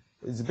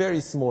 It's very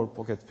small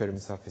pocket Fermi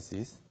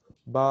surfaces.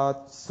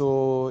 But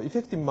so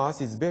effective mass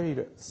is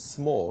very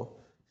small,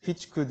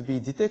 which could be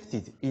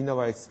detected in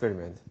our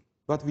experiment.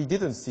 But we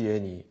didn't see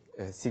any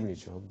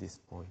signature of this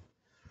point.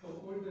 So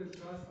all the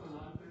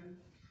Sharpen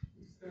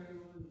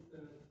experiments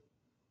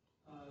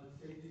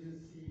they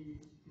didn't see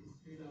this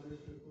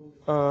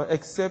three-dimensional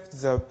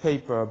except the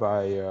paper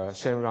by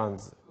Shenran,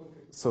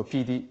 so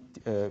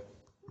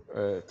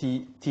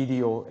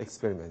TDO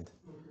experiment.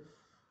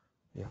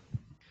 Yeah.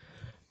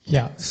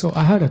 Yeah, so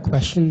I had a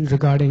question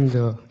regarding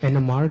the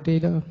NMR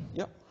data.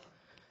 Yeah.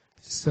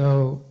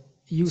 So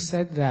you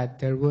said that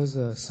there was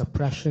a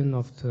suppression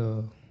of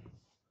the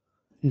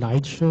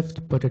night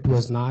shift, but it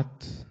was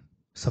not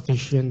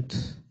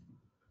sufficient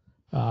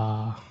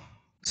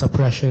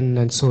suppression,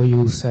 and so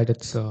you said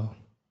it's a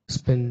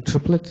spin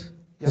triplet.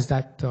 Yeah. Is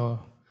that? Yeah.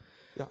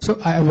 So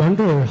I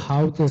wonder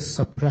how this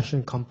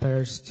suppression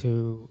compares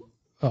to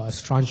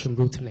strontium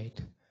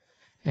ruthenate,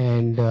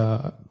 and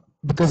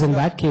because in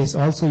that case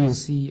also you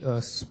see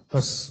a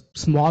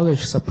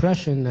smallish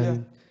suppression,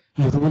 and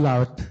you rule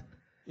out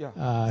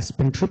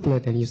spin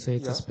triplet, and you say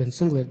it's a spin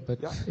singlet, but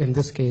in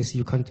this case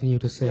you continue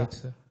to say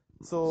it's a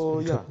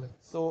spin triplet.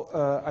 So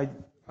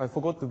I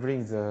forgot to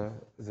bring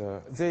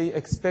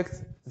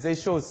they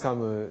show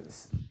some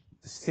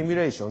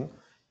simulation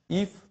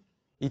if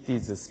it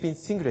is a spin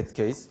singlet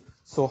case,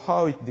 so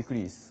how it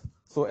decreases.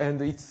 So,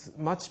 and it's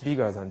much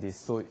bigger than this.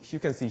 So you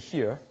can see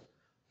here,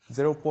 this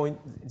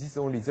is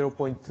only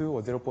 0.2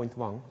 or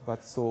 0.1,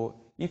 but so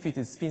if it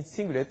is spin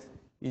singlet,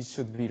 it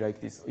should be like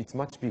this. It's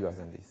much bigger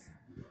than this.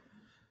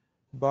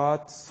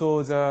 But so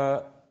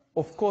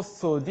of course,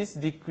 so this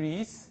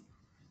decrease,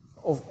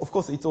 of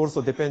course, it's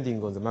also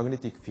depending on the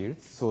magnetic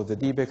field, so the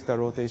d vector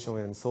rotation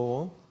and so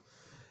on.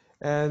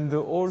 And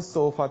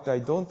also what I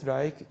don't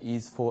like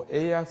is for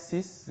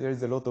A-axis, there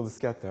is a lot of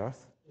scatters.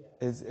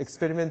 As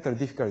experimental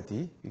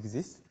difficulty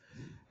exists.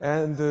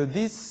 And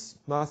this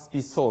must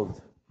be solved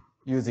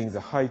using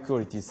the high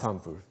quality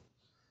sample.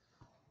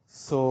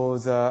 So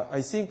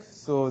I think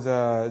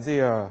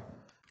they are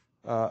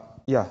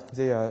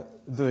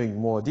doing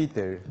more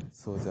detail.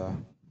 So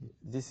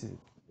this is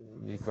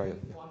required.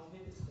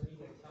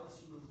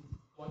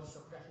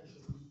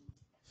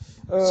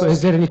 So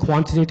is there any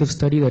quantitative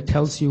study that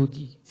tells you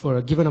for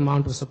a given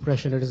amount of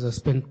suppression it is a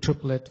spin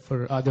triplet,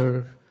 for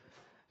other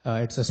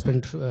it's a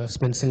spin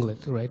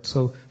singlet, right?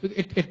 So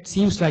it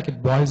seems like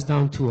it boils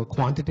down to a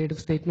quantitative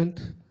statement,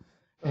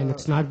 and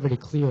it's not very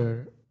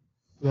clear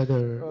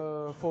whether...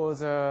 For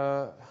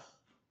the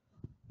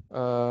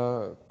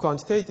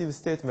quantitative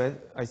statement,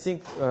 I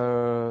think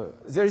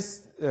there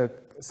is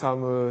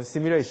some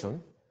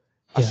simulation,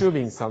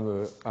 assuming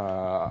some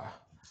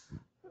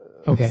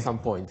some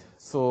point.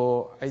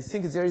 So I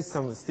think there is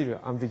some still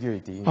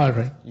ambiguity. All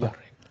right. Yeah. All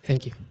right.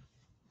 Thank you.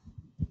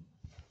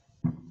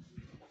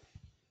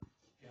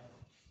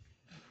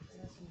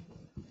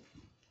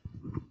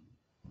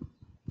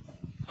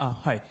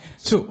 Hi.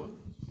 So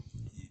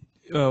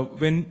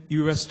when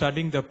you were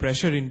studying the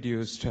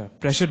pressure-induced,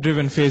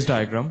 pressure-driven phase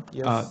diagram,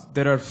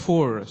 there are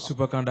 4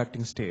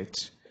 superconducting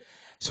states.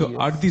 So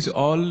are these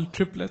all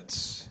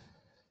triplets?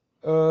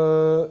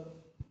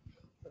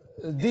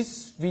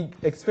 this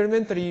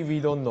experimentally we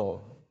don't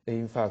know,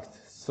 in fact.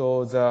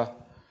 So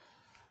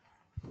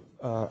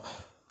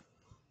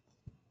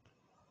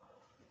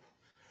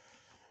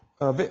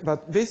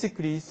but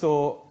basically,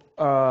 so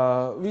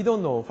we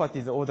don't know what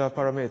is the order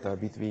parameter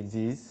between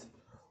these.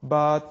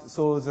 But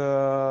so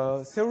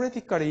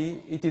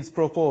theoretically, it is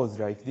proposed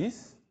like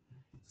this.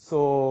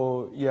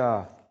 So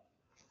yeah,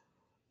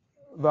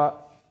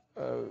 but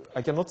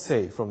I cannot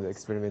say from the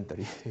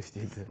experimentally if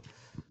it is.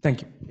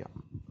 Thank you. Yeah.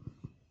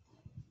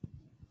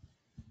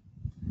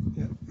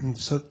 Yeah.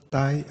 So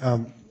Dai,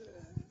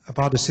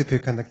 about the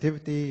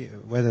superconductivity,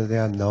 whether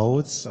there are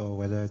nodes or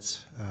whether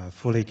it's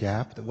fully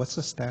gapped, what's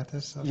the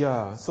status of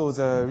Yeah, so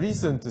the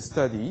recent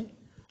study,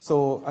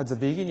 so at the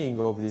beginning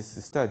of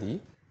this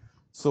study,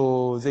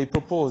 so they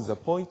proposed a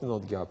point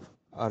node gap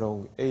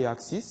along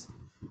A-axis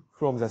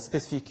from the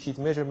specific heat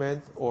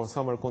measurement or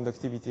thermal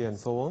conductivity and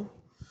so on.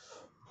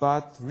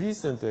 But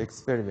recent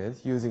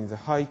experiment using the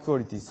high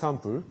quality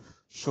sample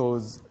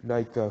shows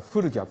like a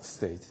full gap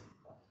state.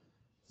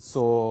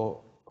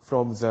 So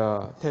from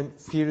the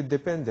field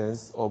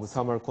dependence of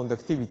thermal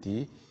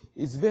conductivity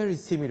is very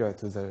similar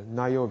to the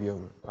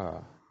niobium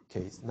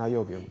case,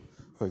 niobium,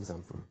 for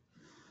example.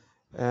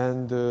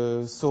 And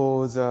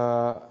so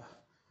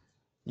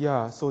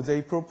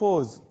they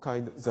propose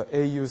kind of the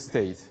AU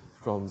state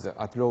from the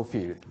at low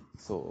field,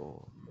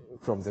 so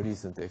from the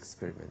recent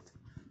experiment.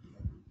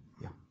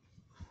 Yeah.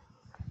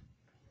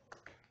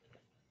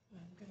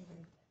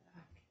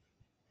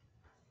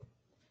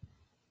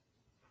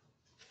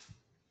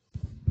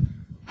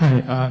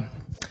 Hi.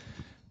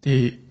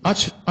 The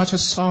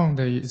ultrasound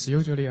is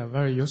usually a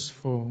very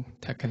useful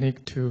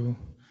technique to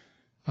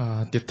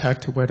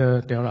detect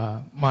whether there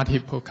are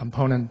multiple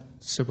component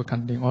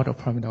superconducting order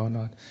parameter or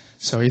not.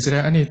 So is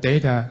there any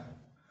data,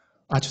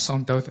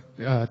 ultrasound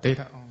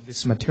data on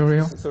this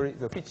material? Sorry,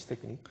 the pitch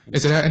technique.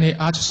 Is there any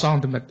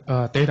ultrasound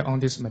data on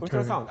this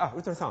material?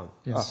 Ultrasound.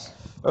 Yes.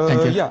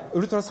 Thank you. Yeah,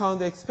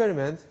 ultrasound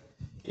experiment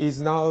is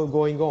now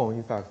going on,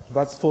 in fact.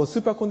 But for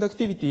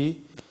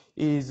superconductivity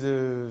is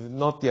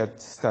not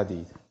yet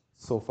studied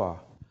so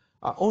far.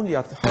 Only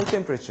at high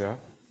temperature,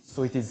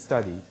 so it is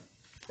studied.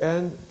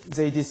 And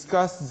they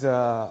discuss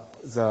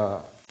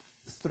the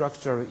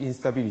structural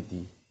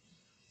instability.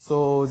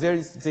 So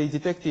they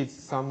detected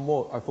some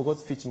mode, I forgot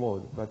which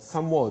mode, but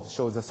some mode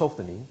shows a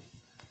softening.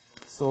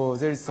 So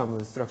there is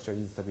some structural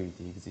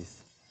instability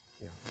exists.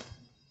 Yeah.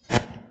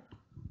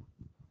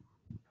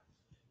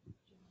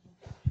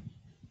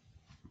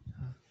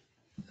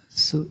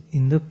 So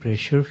in the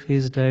pressure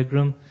phase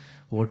diagram,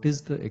 what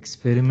is the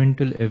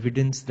experimental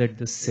evidence that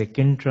the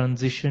second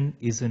transition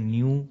is a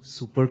new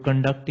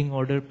superconducting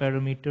order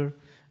parameter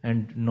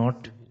and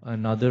not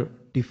another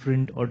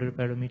different order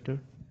parameter?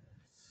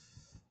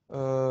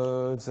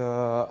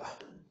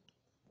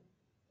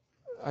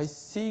 I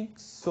think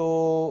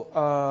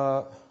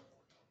so.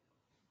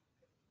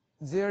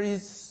 There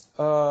is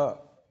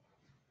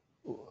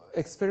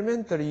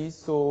experimentally,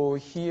 so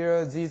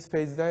here this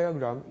phase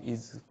diagram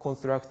is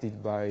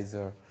constructed by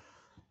the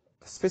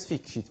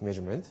specific heat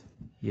measurement.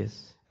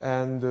 Yes.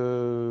 And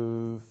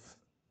to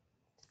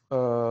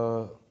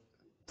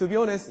be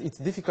honest, it's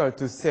difficult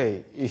to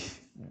say if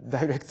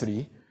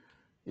directly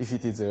if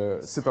it is a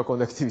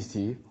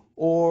superconductivity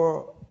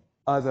or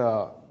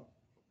other,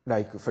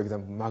 like for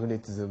example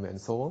magnetism and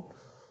so on.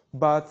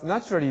 But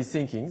naturally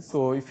thinking,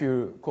 so if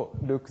you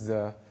look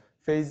the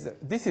phase,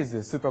 this is the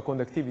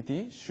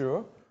superconductivity,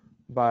 sure,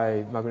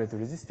 by magnetic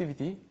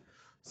resistivity.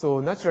 So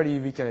naturally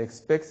we can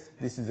expect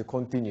this is a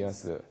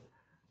continuous,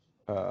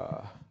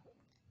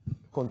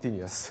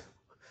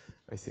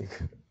 I think.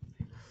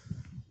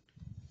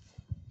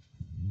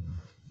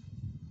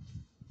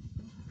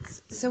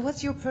 So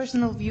what's your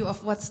personal view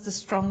of what's the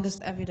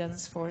strongest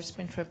evidence for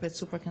spin-triplet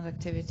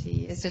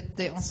superconductivity? Is it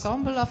the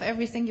ensemble of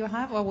everything you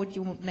have, or would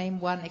you name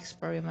one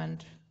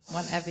experiment,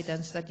 one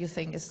evidence that you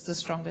think is the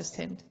strongest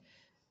hint?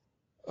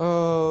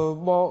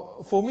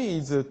 Well, for me,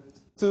 it's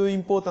two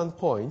important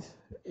points.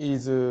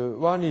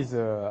 One is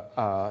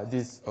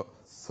this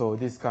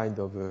kind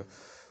of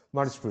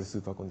multiple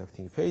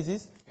superconducting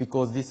phases,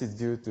 because this is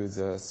due to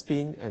the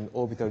spin and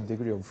orbital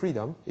degree of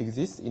freedom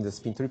exists in the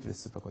spin-triplet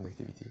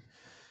superconductivity.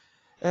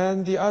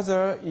 And the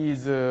other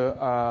is the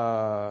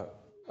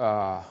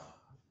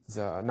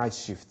night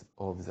shift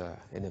of the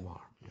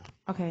NMR.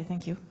 Okay,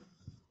 thank you.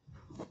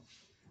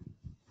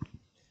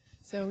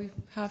 So we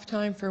have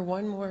time for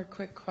one more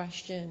quick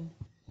question.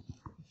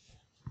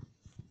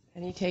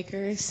 Any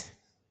takers?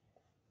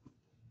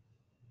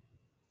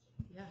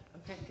 Yeah,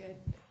 okay, good.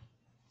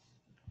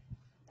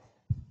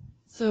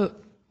 So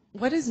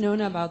what is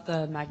known about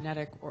the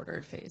magnetic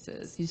ordered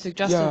phases? You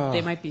suggested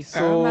they might be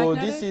ferromagnetic?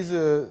 So this is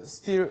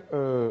still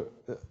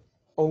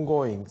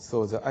ongoing.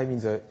 So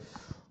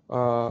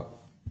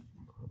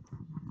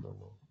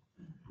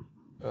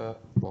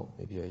well,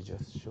 maybe I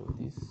just show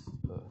this.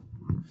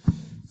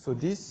 So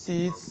this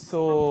is,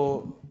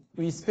 so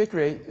we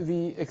speculate,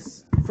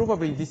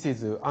 probably this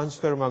is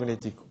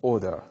antiferromagnetic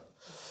order,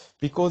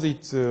 because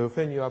it's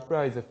when you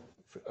apply the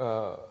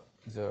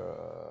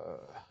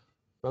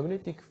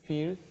magnetic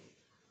field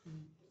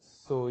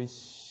So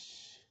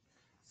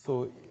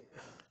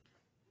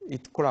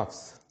it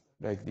collapses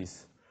like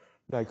this,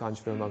 like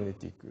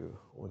antiferromagnetic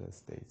order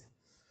state.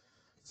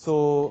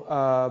 So,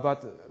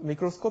 but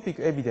microscopic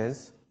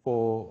evidence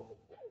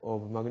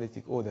of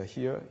magnetic order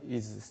here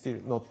is still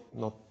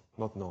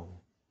not known.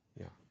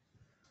 Yeah.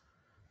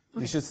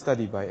 Okay. You should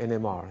study by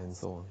NMR and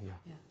so on. Yeah.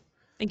 Yeah.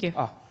 Thank you.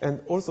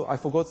 And also I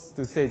forgot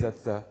to say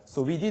that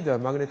so we did a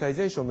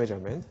magnetization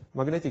measurement,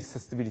 magnetic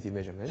susceptibility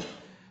measurement.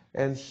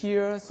 And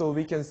here, so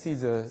we can see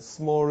the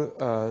small,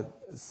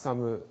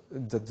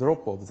 the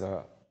drop of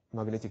the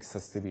magnetic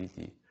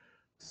susceptibility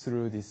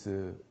through this,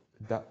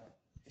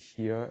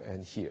 here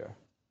and here.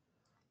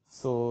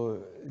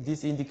 So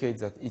this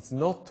indicates that it's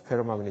not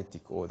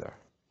ferromagnetic order.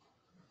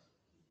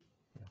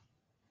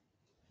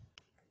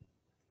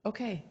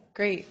 Okay,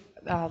 great.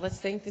 Let's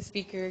thank the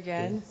speaker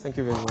again. Okay. Thank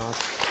you very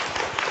much.